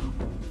矩啊。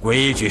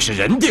规矩是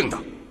人定的。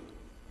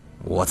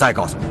我再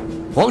告诉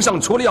你，皇上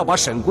除了要把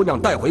沈姑娘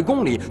带回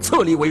宫里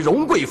册立为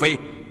荣贵妃，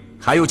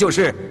还有就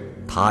是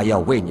他要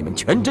为你们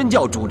全真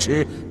教主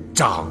持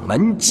掌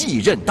门继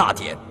任大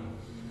典，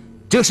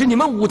这是你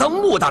们武当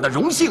莫大的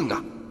荣幸啊！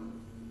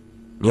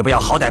你不要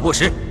好歹不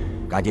识，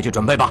赶紧去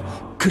准备吧。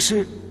可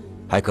是，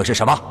还可是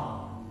什么？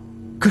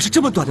可是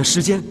这么短的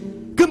时间，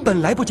根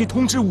本来不及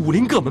通知武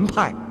林各门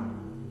派。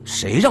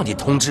谁让你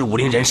通知武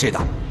林人士的？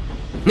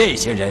那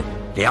些人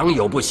良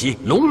莠不齐，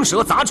龙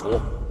蛇杂处。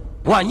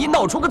万一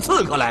闹出个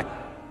刺客来，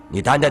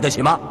你担待得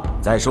起吗？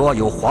再说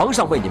有皇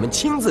上为你们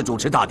亲自主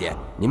持大典，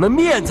你们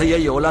面子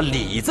也有了，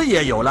里子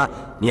也有了，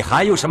你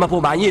还有什么不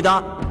满意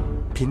的？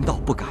贫道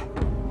不敢。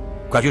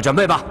快去准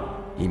备吧，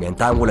以免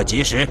耽误了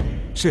吉时。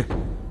是。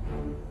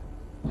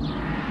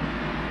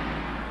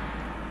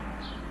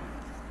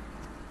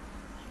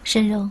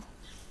申荣，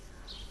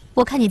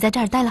我看你在这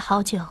儿待了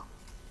好久，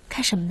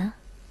看什么呢？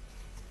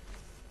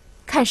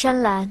看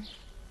山岚，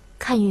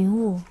看云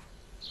雾，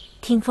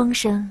听风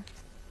声。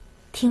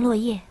听落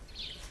叶，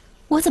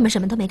我怎么什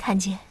么都没看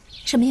见，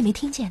什么也没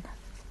听见呢？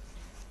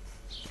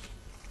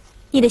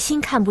你的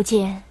心看不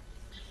见，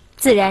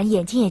自然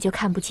眼睛也就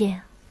看不见。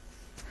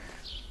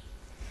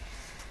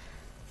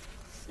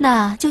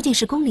那究竟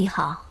是宫里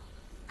好，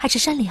还是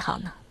山里好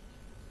呢？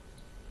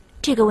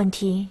这个问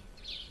题，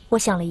我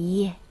想了一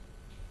夜。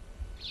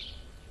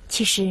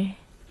其实，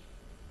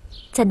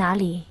在哪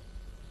里，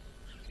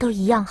都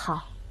一样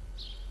好。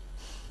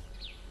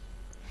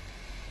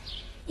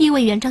因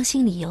为元璋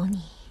心里有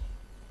你。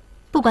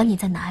不管你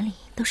在哪里，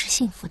都是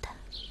幸福的，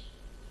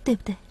对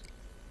不对？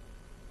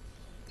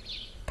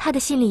他的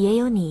心里也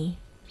有你，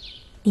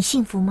你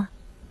幸福吗？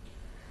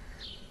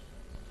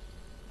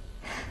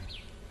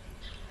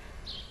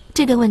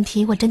这个问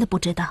题我真的不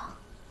知道，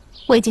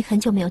我已经很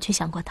久没有去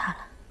想过它了。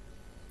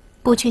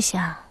不去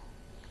想，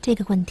这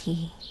个问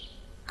题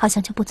好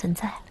像就不存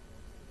在了。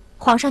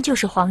皇上就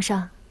是皇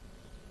上，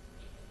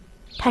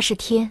他是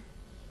天，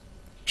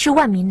是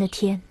万民的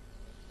天，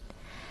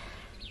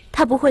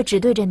他不会只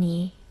对着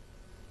你。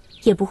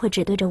也不会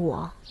只对着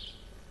我。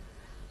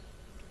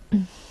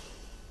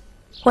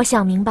我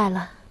想明白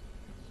了，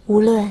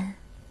无论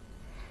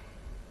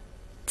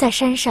在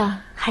山上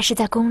还是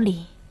在宫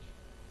里，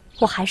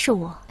我还是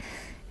我。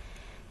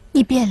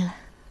你变了，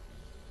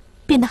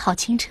变得好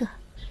清澈，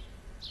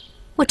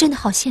我真的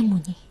好羡慕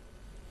你。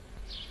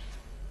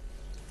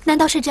难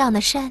道是这样的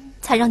山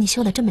才让你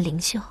修得这么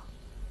灵秀？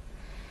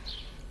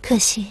可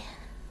惜，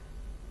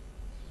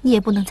你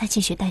也不能再继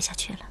续待下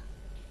去了。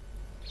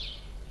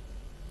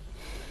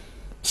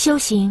修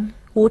行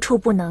无处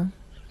不能。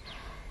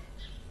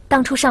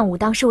当初上武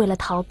当是为了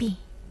逃避，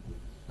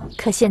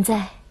可现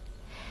在，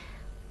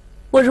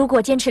我如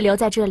果坚持留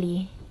在这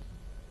里，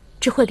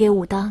只会给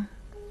武当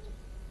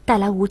带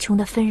来无穷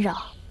的纷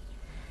扰。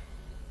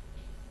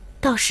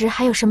到时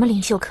还有什么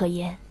灵秀可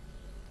言？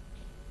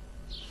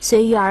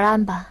随遇而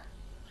安吧。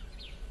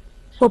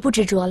我不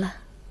执着了，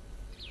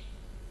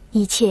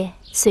一切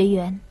随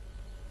缘。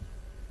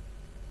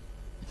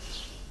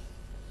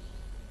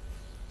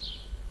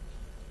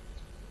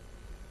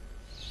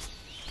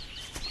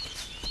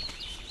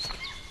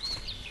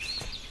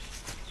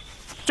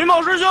君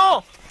宝师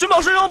兄，君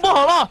宝师兄，不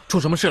好了！出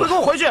什么事了？快跟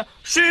我回去！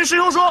诗云师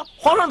兄说，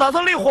皇上打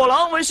算立火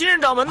狼为新任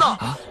掌门呢。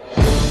啊！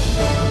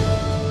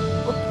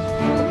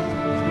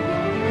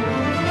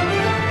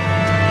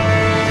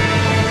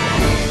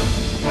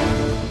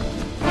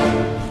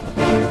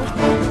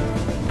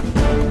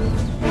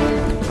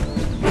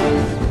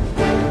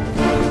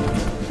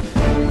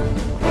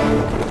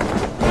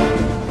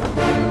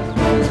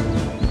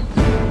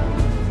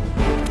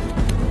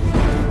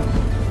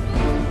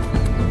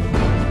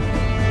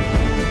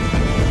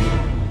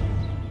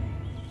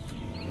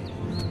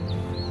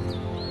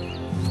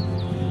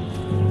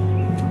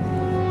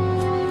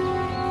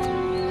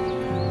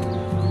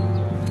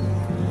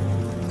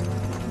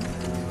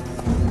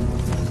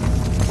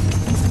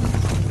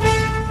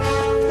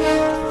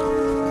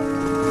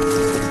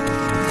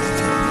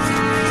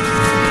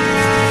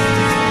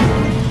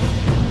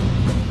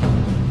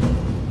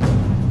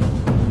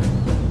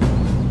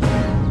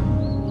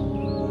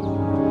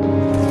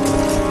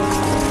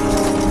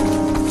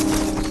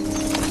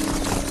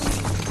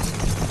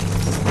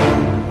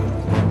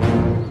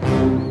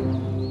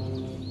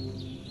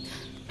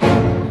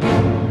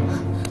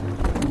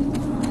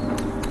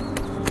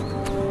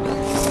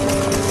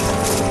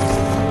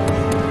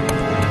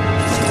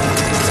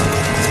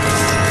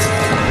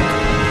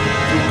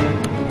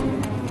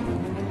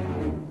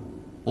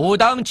武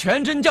当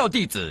全真教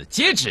弟子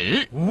接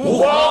旨。吾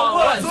皇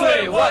万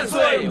岁万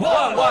岁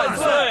万万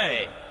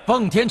岁！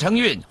奉天承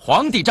运，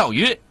皇帝诏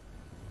曰：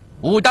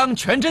武当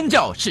全真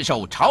教是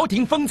受朝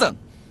廷封赠，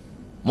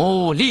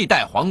慕历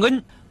代皇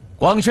恩，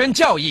广宣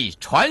教义，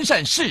传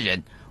善世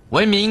人，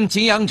闻名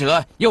敬仰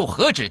者又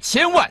何止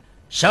千万？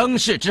声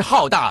势之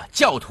浩大，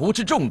教徒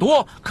之众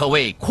多，可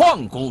谓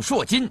旷古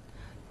烁今。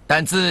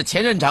但自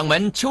前任掌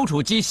门丘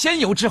处机仙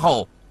游之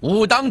后，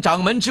武当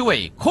掌门之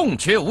位空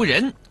缺无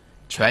人，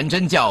全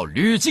真教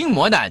屡经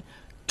磨难，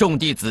众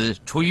弟子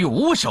处于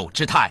无手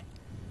之态，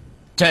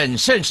朕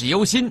甚是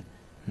忧心，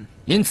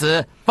因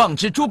此放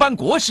之诸般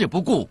国事不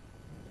顾，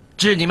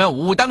至你们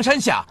武当山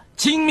下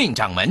亲命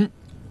掌门，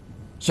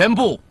宣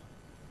布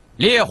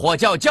烈火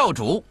教教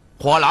主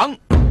火狼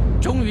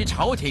忠于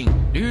朝廷，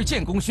屡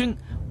建功勋，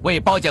为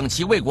褒奖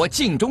其为国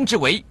尽忠之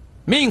为，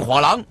命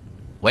火狼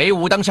为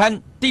武当山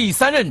第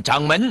3任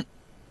掌门，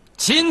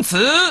钦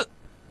此。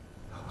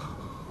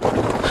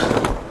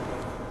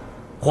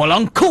火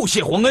狼叩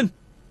谢皇恩，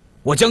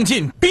我将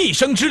尽毕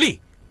生之力，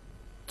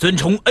遵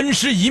从恩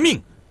师遗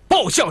命，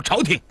报效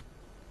朝廷。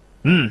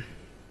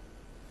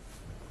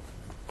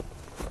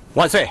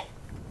万岁！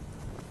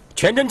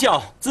全真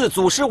教自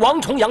祖师王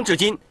重阳至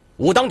今，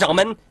武当掌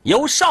门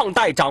由上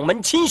代掌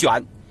门亲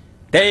选，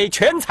得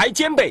全才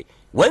兼备、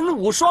文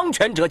武双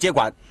全者接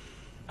管。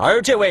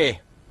而这位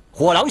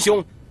火狼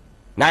兄，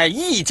乃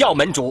异教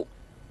门主，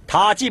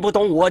他既不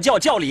懂我教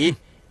教理，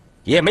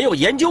也没有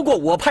研究过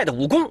我派的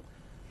武功。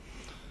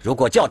如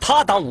果叫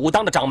他当武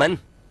当的掌门，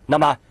那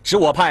么使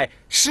我派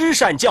失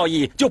善教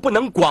义就不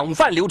能广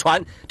泛流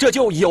传，这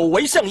就有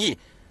违圣意。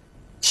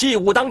弃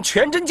武当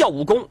全真教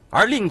武功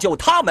而另就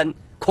他们，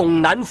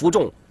恐难服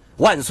众。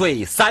万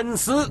岁三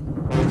思。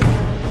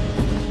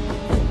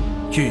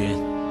巨云，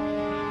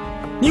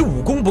你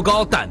武功不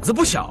高，胆子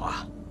不小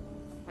啊！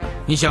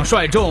你想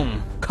率众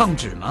抗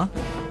旨吗？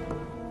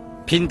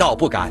贫道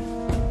不敢，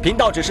贫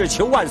道只是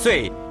求万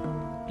岁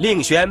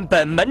另选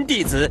本门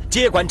弟子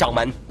接管掌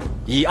门，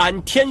以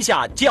安天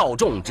下教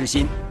众之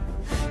心。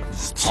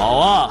好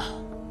啊，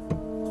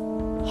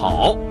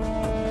好，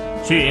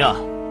虚云啊，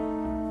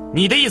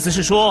你的意思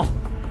是说，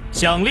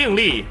想另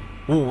立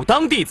武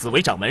当弟子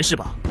为掌门是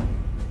吧？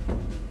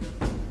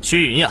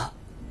虚云呀，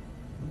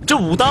这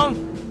武当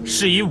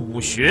是以武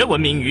学闻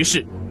名于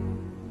世，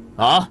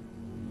啊，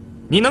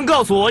你能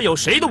告诉我有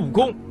谁的武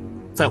功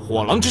在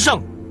火狼之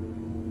上？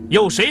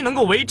有谁能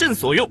够为朕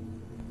所用，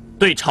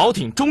对朝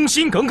廷忠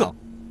心耿耿？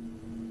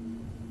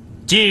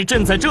今日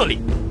朕在这里，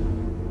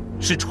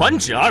是传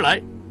旨而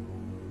来，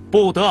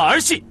不得儿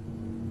戏。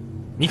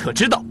你可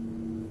知道，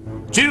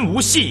君无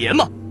戏言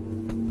吗？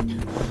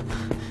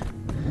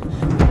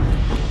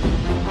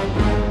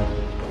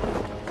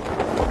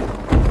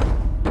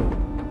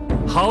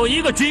好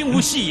一个君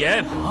无戏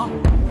言！啊！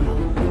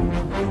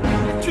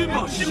君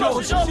宝师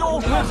兄，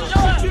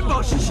君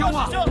宝师兄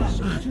啊！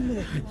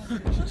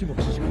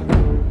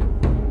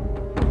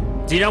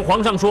既然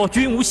皇上说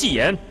君无戏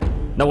言，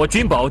那我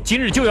君宝今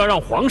日就要让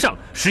皇上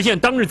实现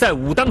当日在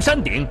武当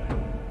山顶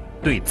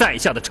对在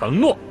下的承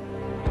诺。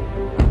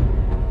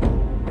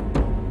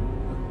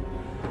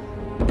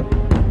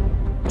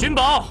君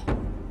宝，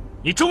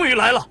你终于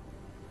来了。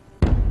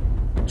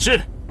是，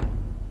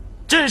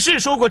朕是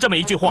说过这么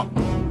一句话，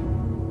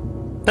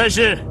但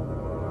是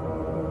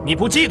你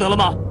不记得了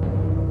吗？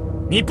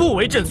你不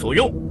为朕所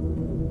用，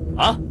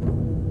啊，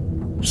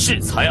恃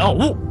才傲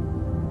物，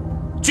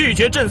拒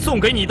绝朕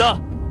送给你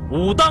的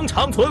武当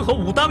长存和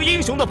武当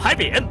英雄的牌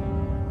匾。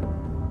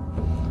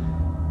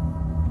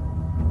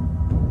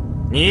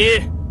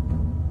你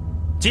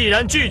既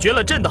然拒绝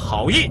了朕的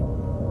好意，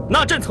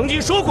那朕曾经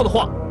说过的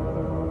话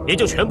也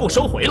就全部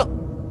收回了。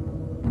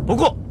不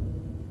过，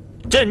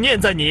朕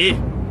念在你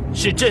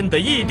是朕的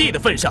义弟的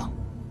份上，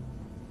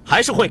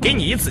还是会给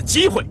你一次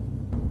机会。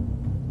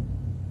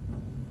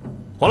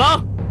火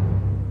狼，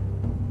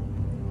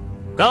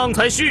刚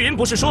才虚云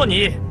不是说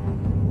你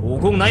武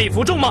功难以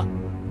服众吗？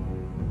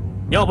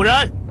要不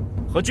然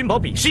和君宝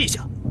比试一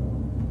下，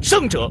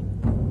胜者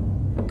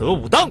得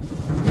武当。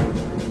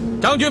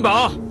张君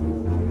宝，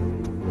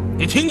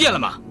你听见了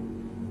吗？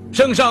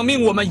圣上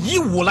命我们以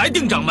武来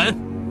定掌门。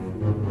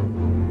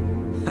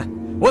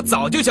我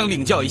早就想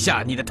领教一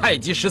下你的太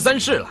极13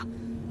式了，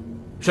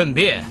顺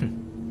便，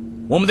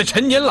我们的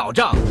陈年老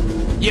账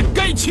也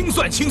该清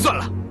算清算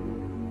了。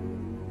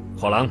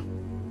火狼，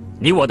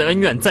你我的恩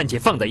怨暂且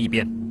放在一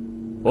边。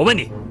我问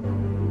你，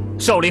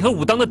少林和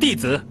武当的弟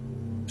子，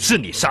是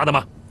你杀的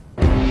吗？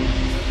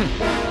哼，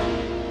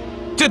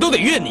这都得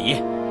怨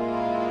你。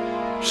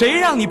谁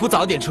让你不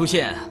早点出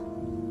现？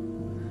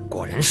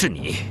果然是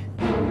你！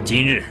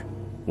今日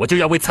我就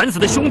要为惨死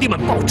的兄弟们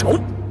报仇！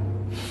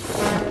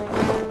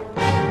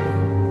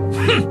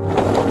哼！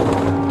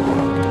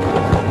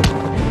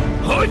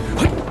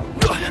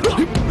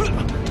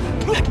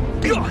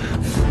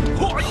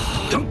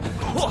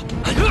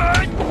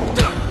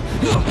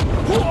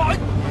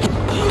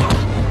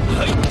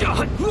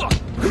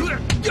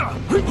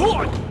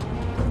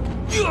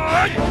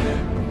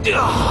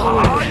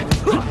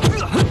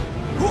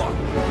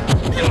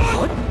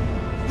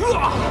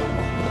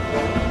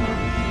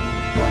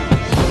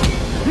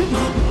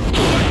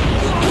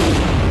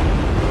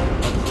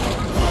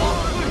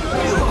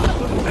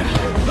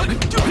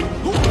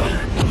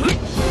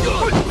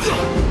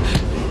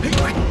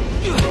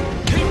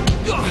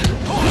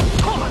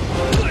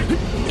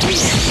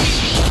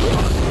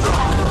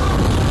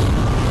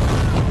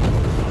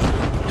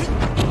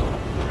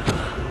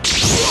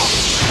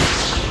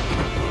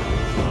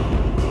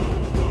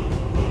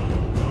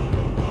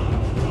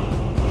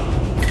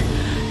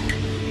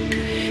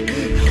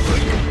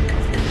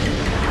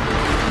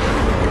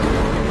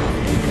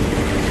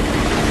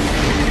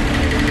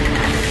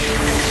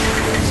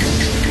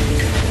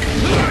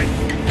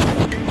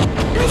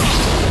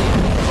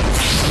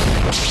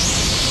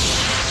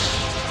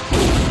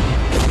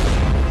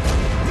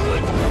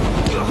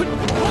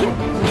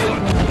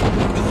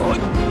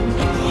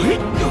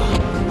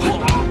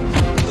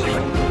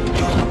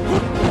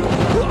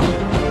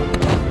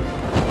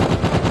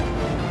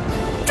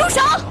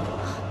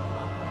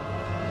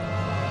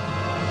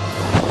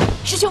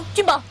师兄，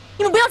君宝，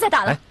你们不要再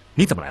打了。哎，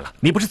你怎么来了？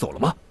你不是走了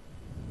吗？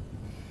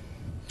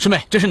师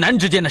妹，这是男人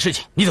之间的事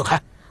情，你走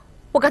开。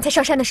我刚才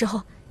上山的时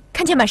候，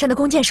看见满山的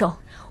弓箭手，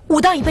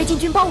武当已被禁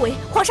军包围，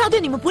皇上要对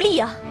你们不利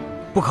呀！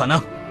不可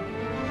能，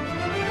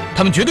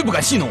他们绝对不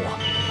敢戏弄我。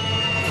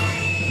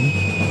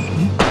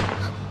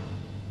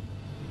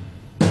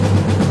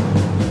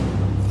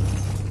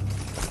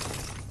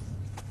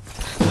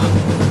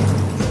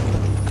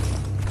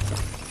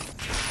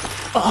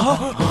保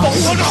护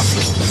我着！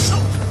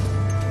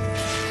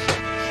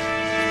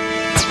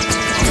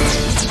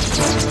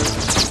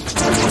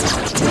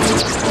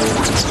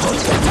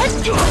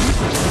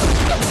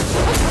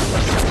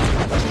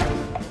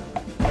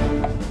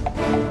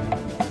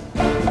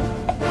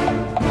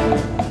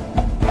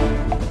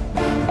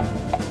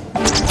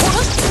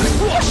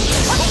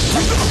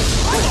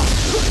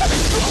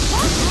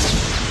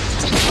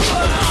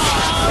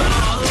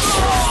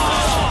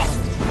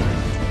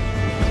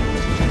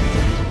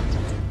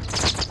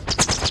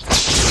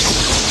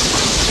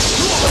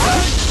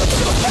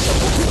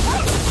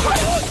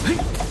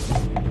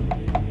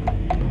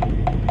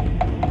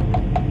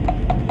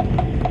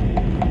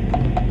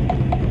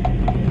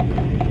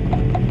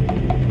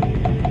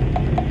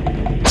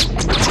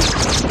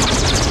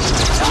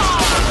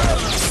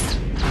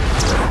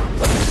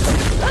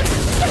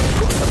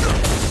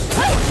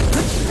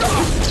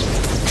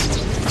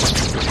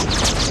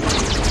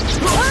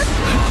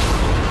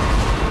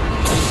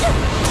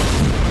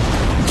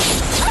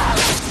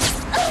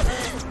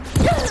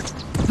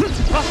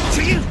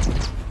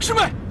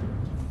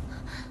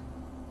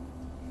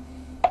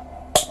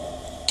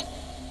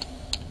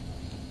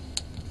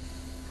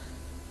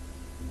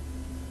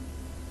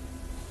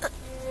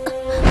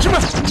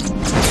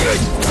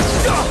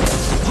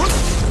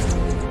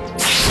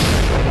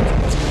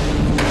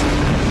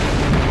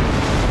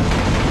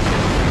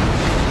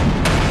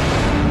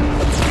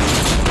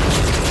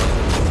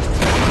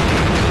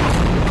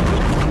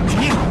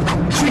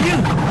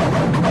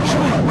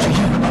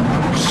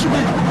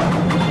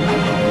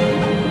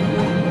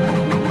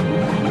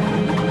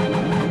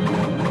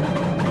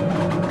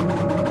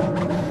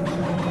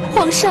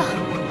皇上，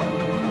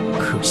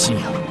可惜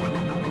呀，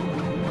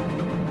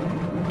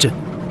朕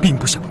并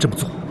不想这么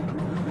做。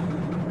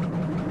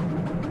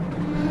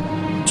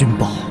君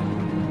宝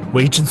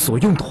为朕所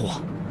用的话，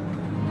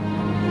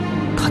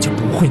他就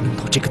不会弄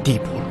到这个地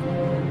步了。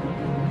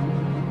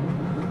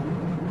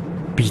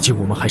毕竟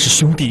我们还是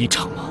兄弟一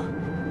场嘛。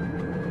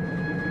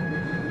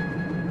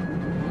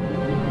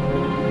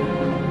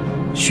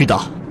徐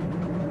达，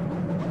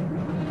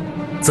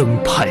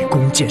增太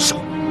弓箭手。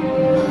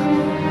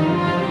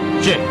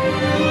是。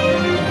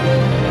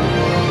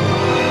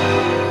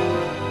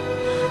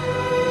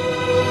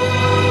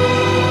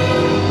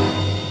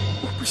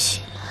我不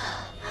行了，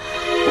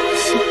我不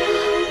行了。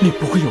你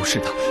不会有事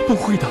的，不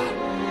会的，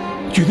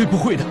绝对不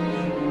会的。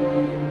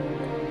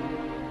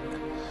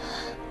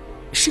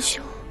师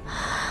兄，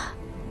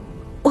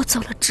我走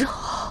了之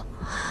后，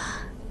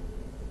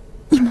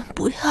你们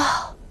不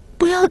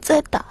要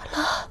再打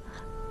了，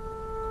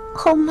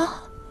好吗？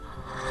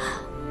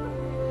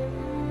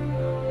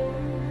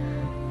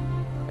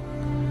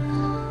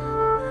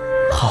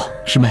好，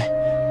师妹，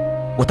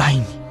我答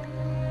应你，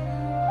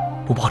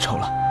不报仇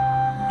了，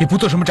也不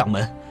做什么掌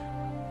门，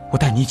我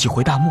带你一起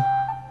回大漠，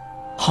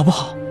好不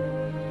好？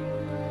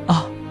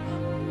啊！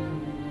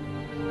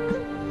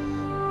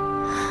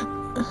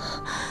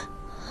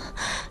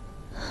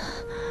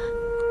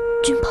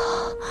君宝，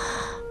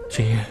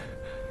雪云，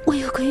我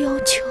有个要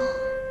求。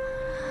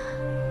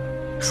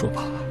说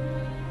吧。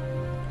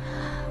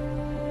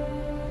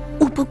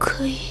我不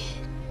可以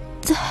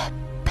再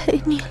陪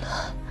你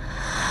了。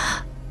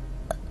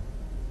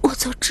我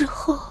走之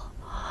后，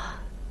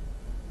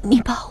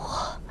你把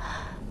我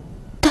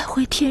带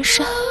回天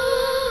山，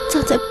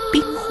葬在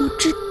冰湖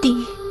之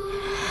底，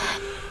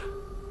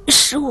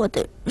使我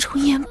的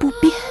容颜不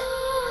变。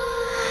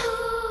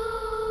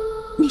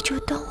你就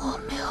当我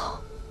没有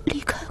离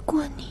开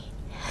过你，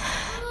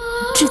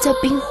只在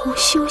冰湖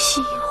休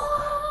息一会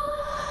儿。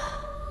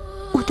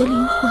我的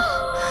灵魂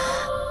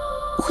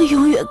会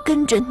永远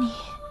跟着你，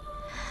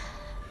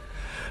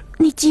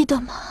你记得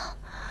吗？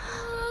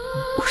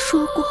我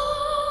说过，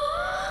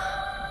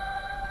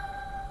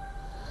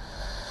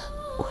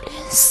我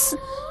连死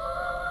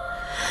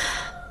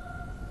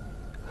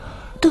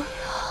都要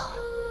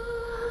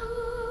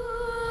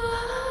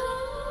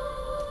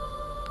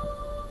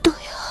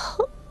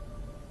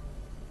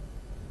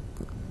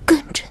跟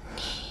着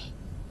你。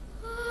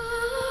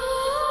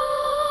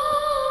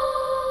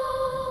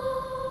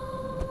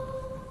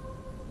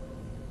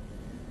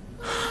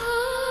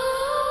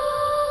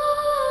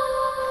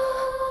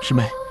师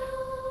妹，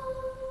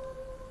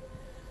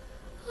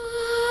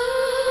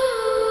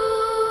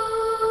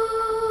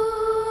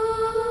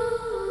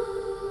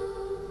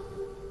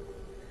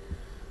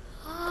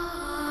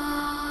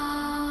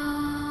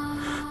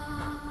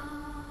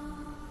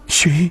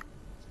雪云，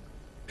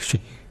雪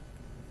云，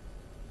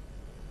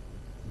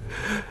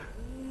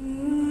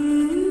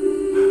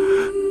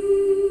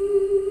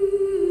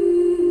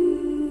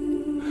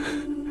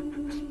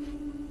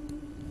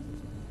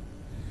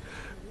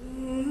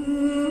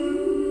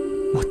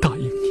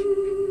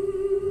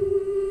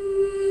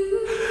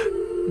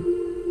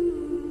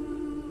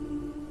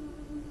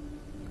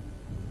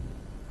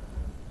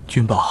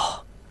君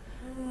宝，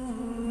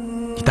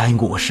你答应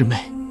过我师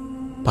妹，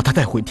把她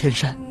带回天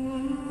山，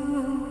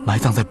埋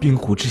葬在冰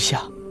湖之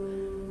下。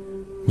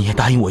你也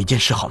答应我一件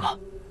事好吗？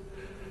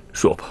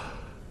说吧。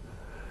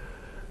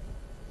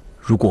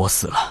如果我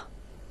死了，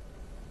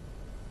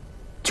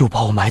就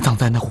把我埋葬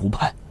在那湖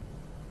畔，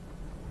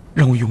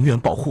让我永远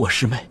保护我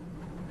师妹。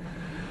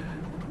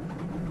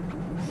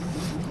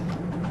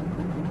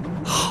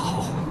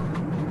好，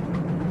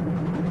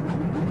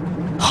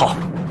好，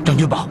张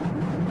君宝，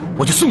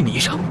我就送你一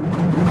程。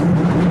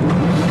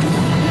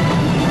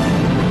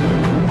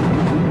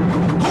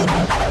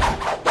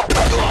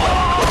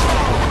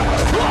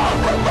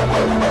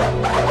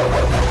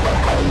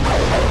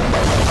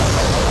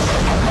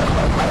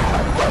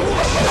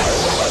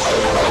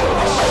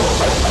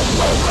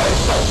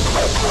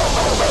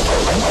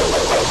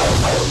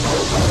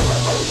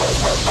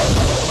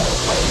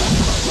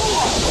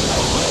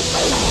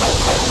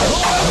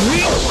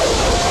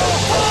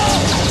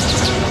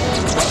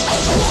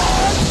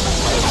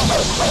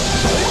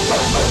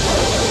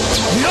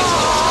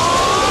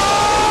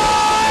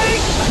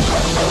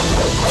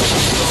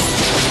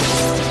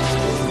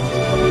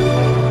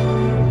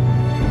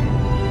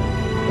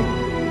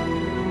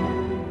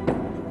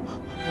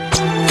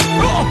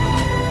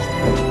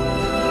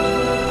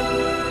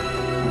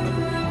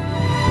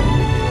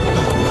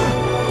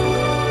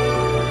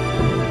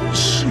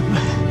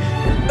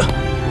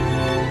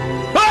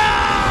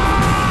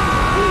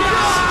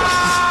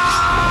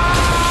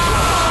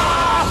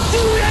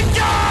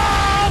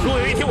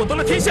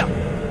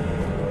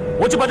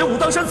我就把这武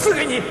当山赐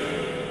给你，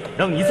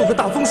让你做个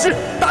大宗师、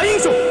大英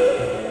雄。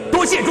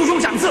多谢朱兄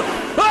赏赐。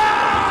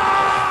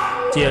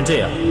既然这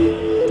样，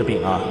这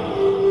饼啊，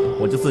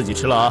我就自己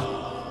吃了啊。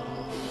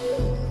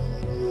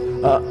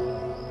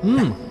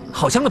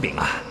好香的饼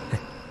啊，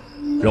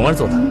蓉儿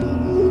做的。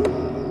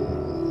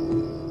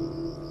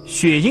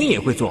雪鹰也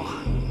会做。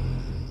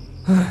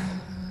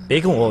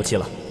别跟我怄气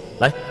了，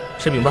来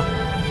吃饼吧。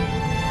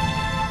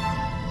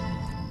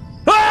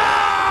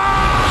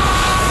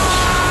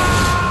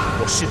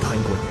我是答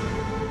应过你，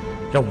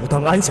让武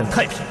当安享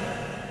太平，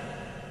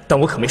但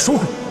我可没说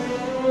过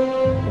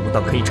武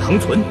当可以长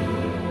存。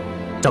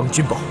张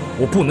君宝，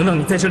我不能让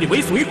你在这里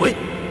为所欲为。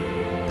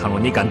倘若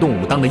你敢动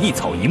武当的一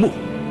草一木，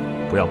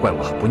不要怪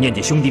我不念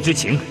及兄弟之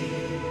情。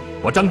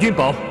我张君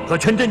宝和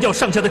全真教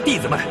上下的弟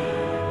子们，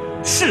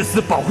誓死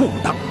保护武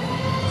当。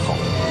好，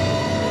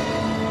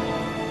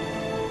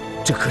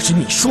这可是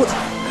你说的。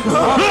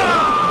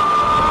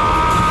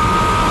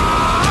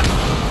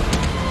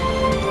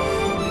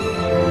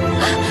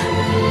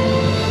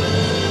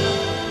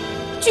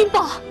君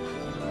宝，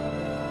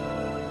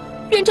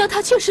元璋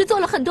他确实做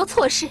了很多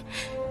错事，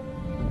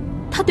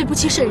他对不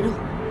起沈荣，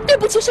对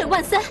不起沈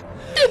万三，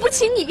对不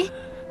起你，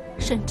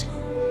甚至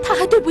他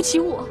还对不起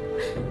我。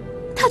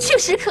他确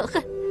实可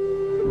恨，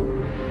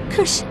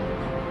可是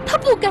他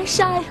不该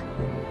杀呀。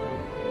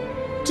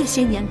这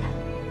些年来，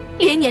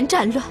连年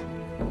战乱，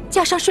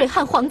加上水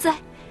旱蝗灾，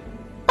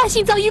百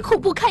姓早已苦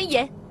不堪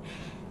言。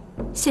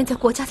现在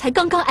国家才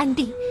刚刚安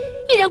定，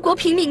依然国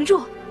贫民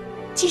弱，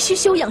急需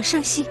休养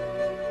生息。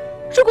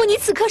如果你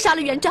此刻杀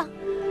了元璋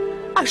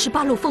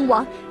，28路封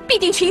王必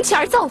定群起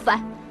而造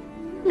反，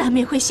难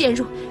免会陷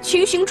入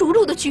群雄逐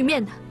鹿的局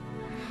面呢。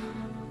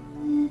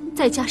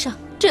再加上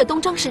浙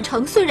东张士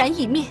诚虽然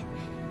已灭，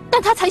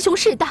但他财雄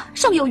势大，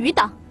尚有余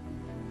党，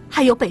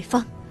还有北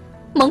方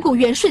蒙古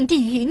元顺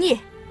帝余孽，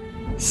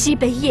西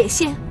北叶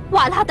仙、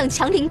瓦剌等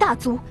强邻大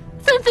族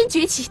纷纷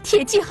崛起，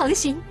铁骑横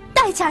行，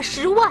带甲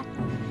10万，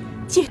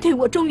皆对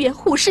我中原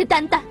虎视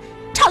眈眈，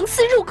长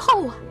肆入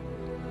寇啊！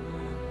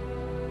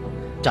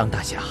张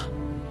大侠，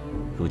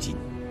如今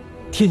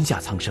天下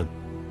苍生，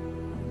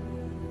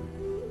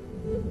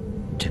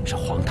正是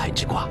皇台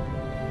之卦，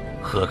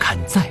何堪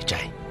再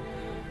摘？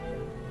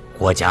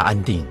国家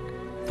安定，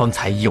方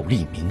才有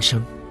利民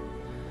生。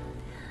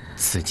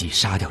此计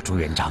杀掉朱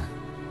元璋，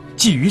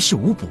既于事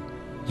无补，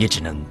也只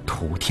能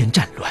图添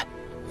战乱，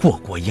祸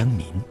国殃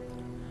民。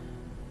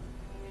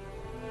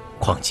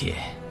况且，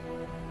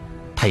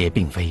他也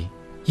并非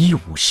一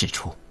无是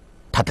处。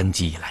他登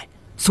基以来，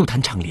素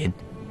谈倡廉，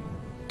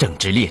正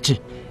直列治，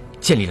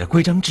建立了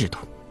规章制度，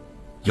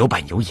有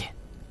板有眼。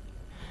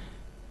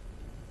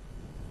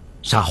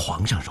杀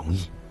皇上容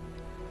易，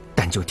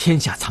但救天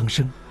下苍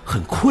生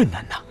很困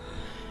难呐。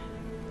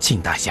请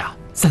大侠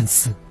三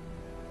思。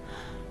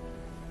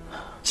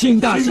请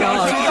大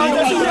侠下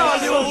留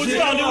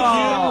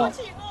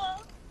情。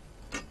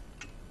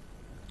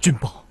君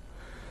宝，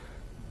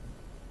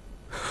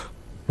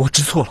我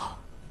知错了，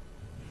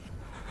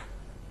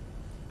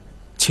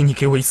请你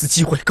给我一次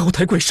机会，高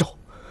抬贵手。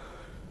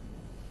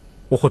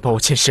我会把我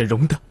欠沈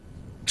荣的、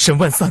沈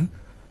万三，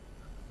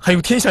还有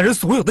天下人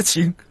所有的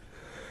情，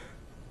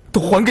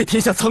都还给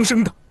天下苍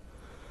生的。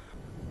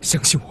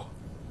相信我。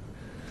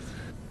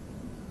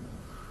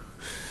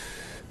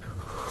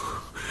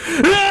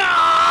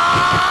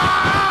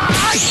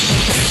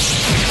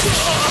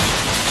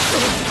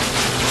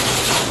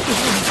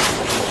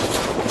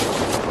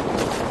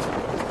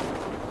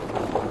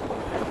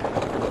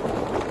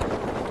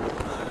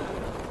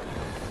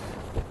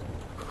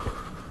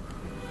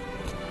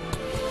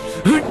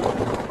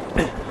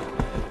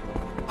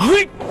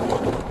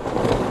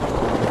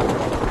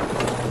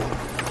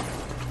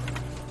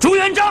朱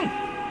元璋，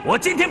我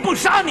今天不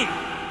杀你，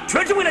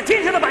全是为了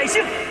天下的百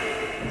姓。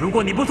如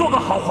果你不做个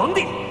好皇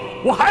帝，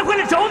我还会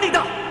来找你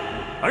的，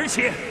而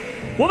且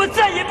我们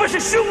再也不是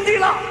兄弟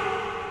了。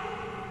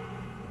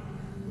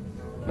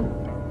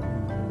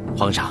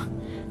皇上，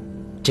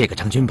这个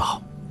张君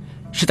宝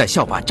是在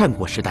效法战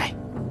国时代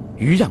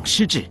余让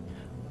失志，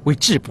为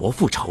智伯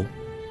复仇。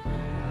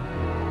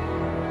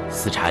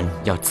司禅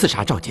要刺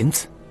杀赵简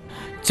子，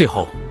最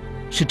后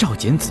是赵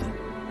简子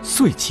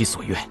遂其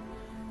所愿，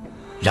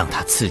让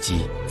他刺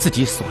激自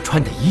己所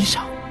穿的衣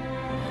裳，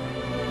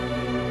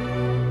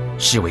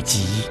是为基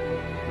衣。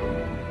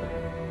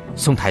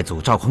宋太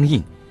祖赵匡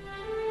胤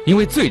因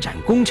为罪斩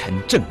功臣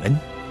郑恩，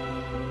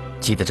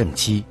急得正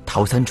妻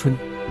陶三春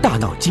大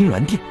闹金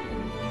銮殿。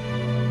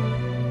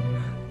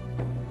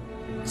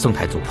宋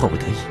太祖迫不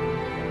得已，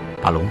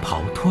把龙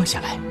袍脱下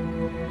来，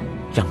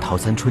让陶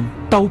三春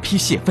刀劈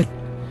泄愤，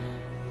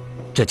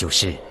这就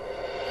是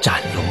斩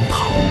龙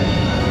袍。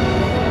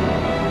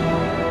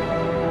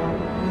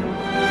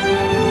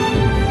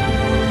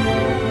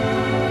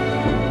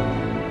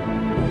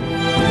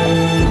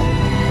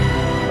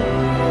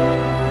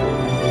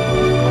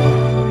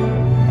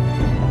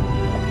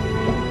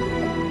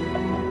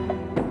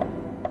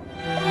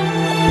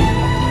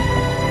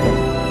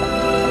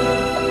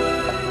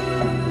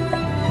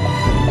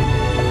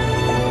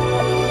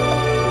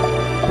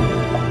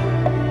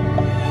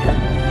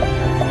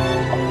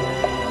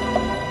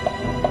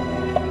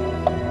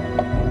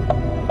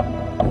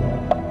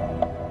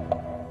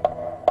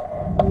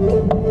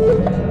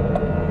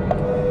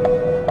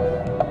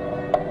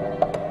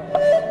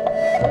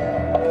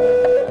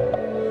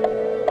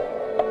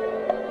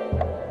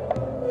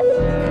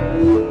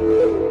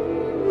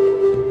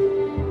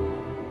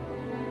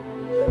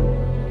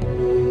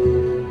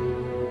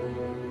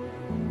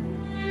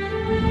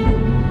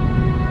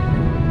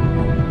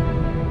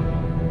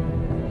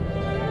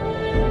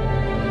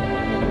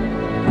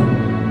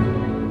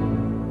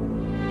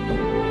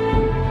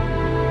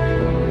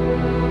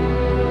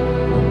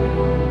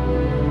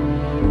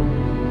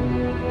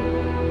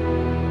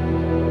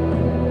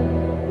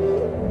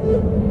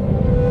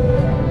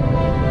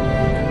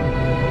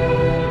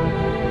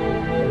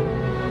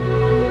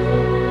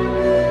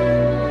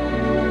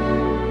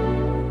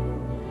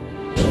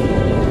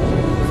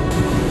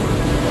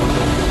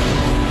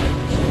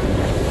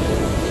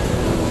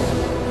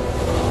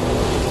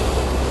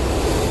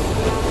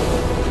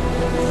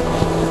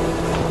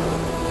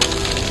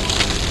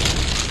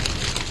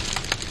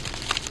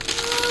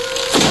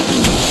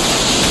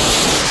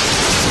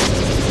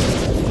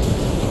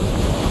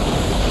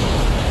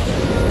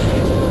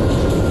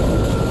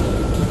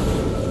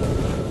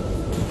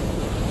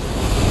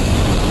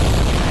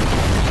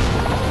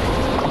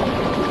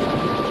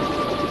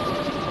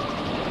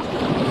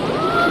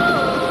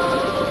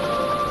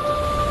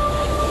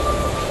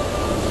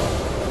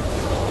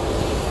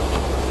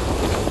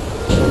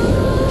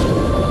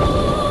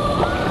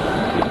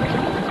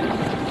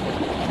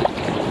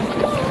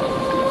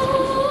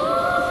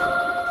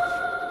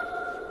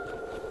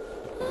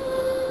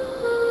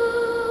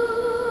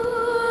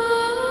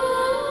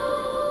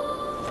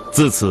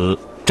自此，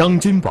张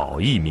君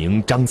宝艺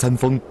名张三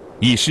丰，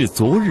已是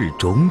昨日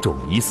种种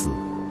已死。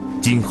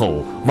今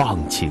后忘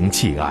情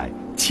弃爱，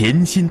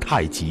潜心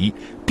太极，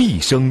毕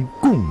生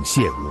贡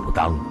献武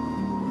当。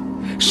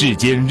世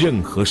间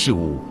任何事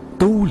物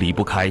都离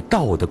不开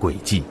道的轨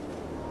迹，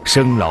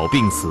生老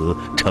病死，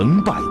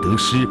成败得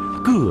失，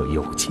各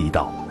有其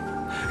道。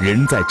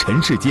人在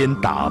尘世间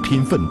打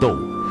拼奋斗，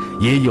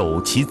也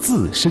有其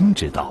自身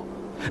之道，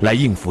来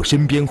应付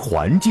身边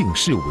环境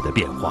事物的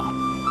变化。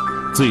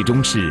最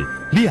终是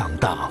量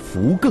大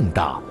福更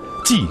大，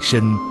计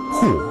深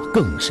祸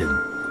更深。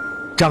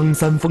张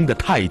三丰的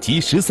太极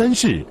13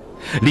式，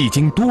历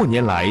经多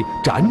年来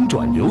辗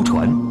转流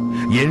传，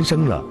延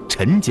伸了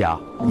陈家、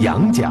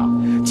杨家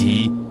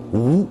及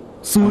吴、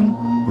孙、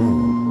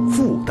武、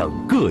傅等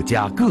各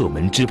家各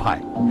门支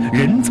派，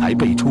人才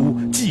辈出，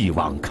继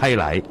往开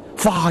来，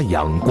发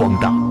扬光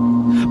大。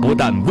不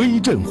但威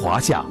震华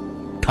夏，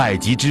太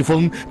极之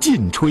风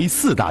尽吹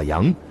4大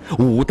洋，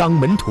武当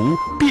门徒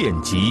遍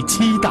及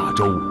7大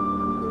洲。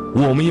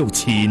我们又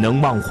岂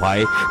能忘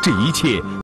怀这一切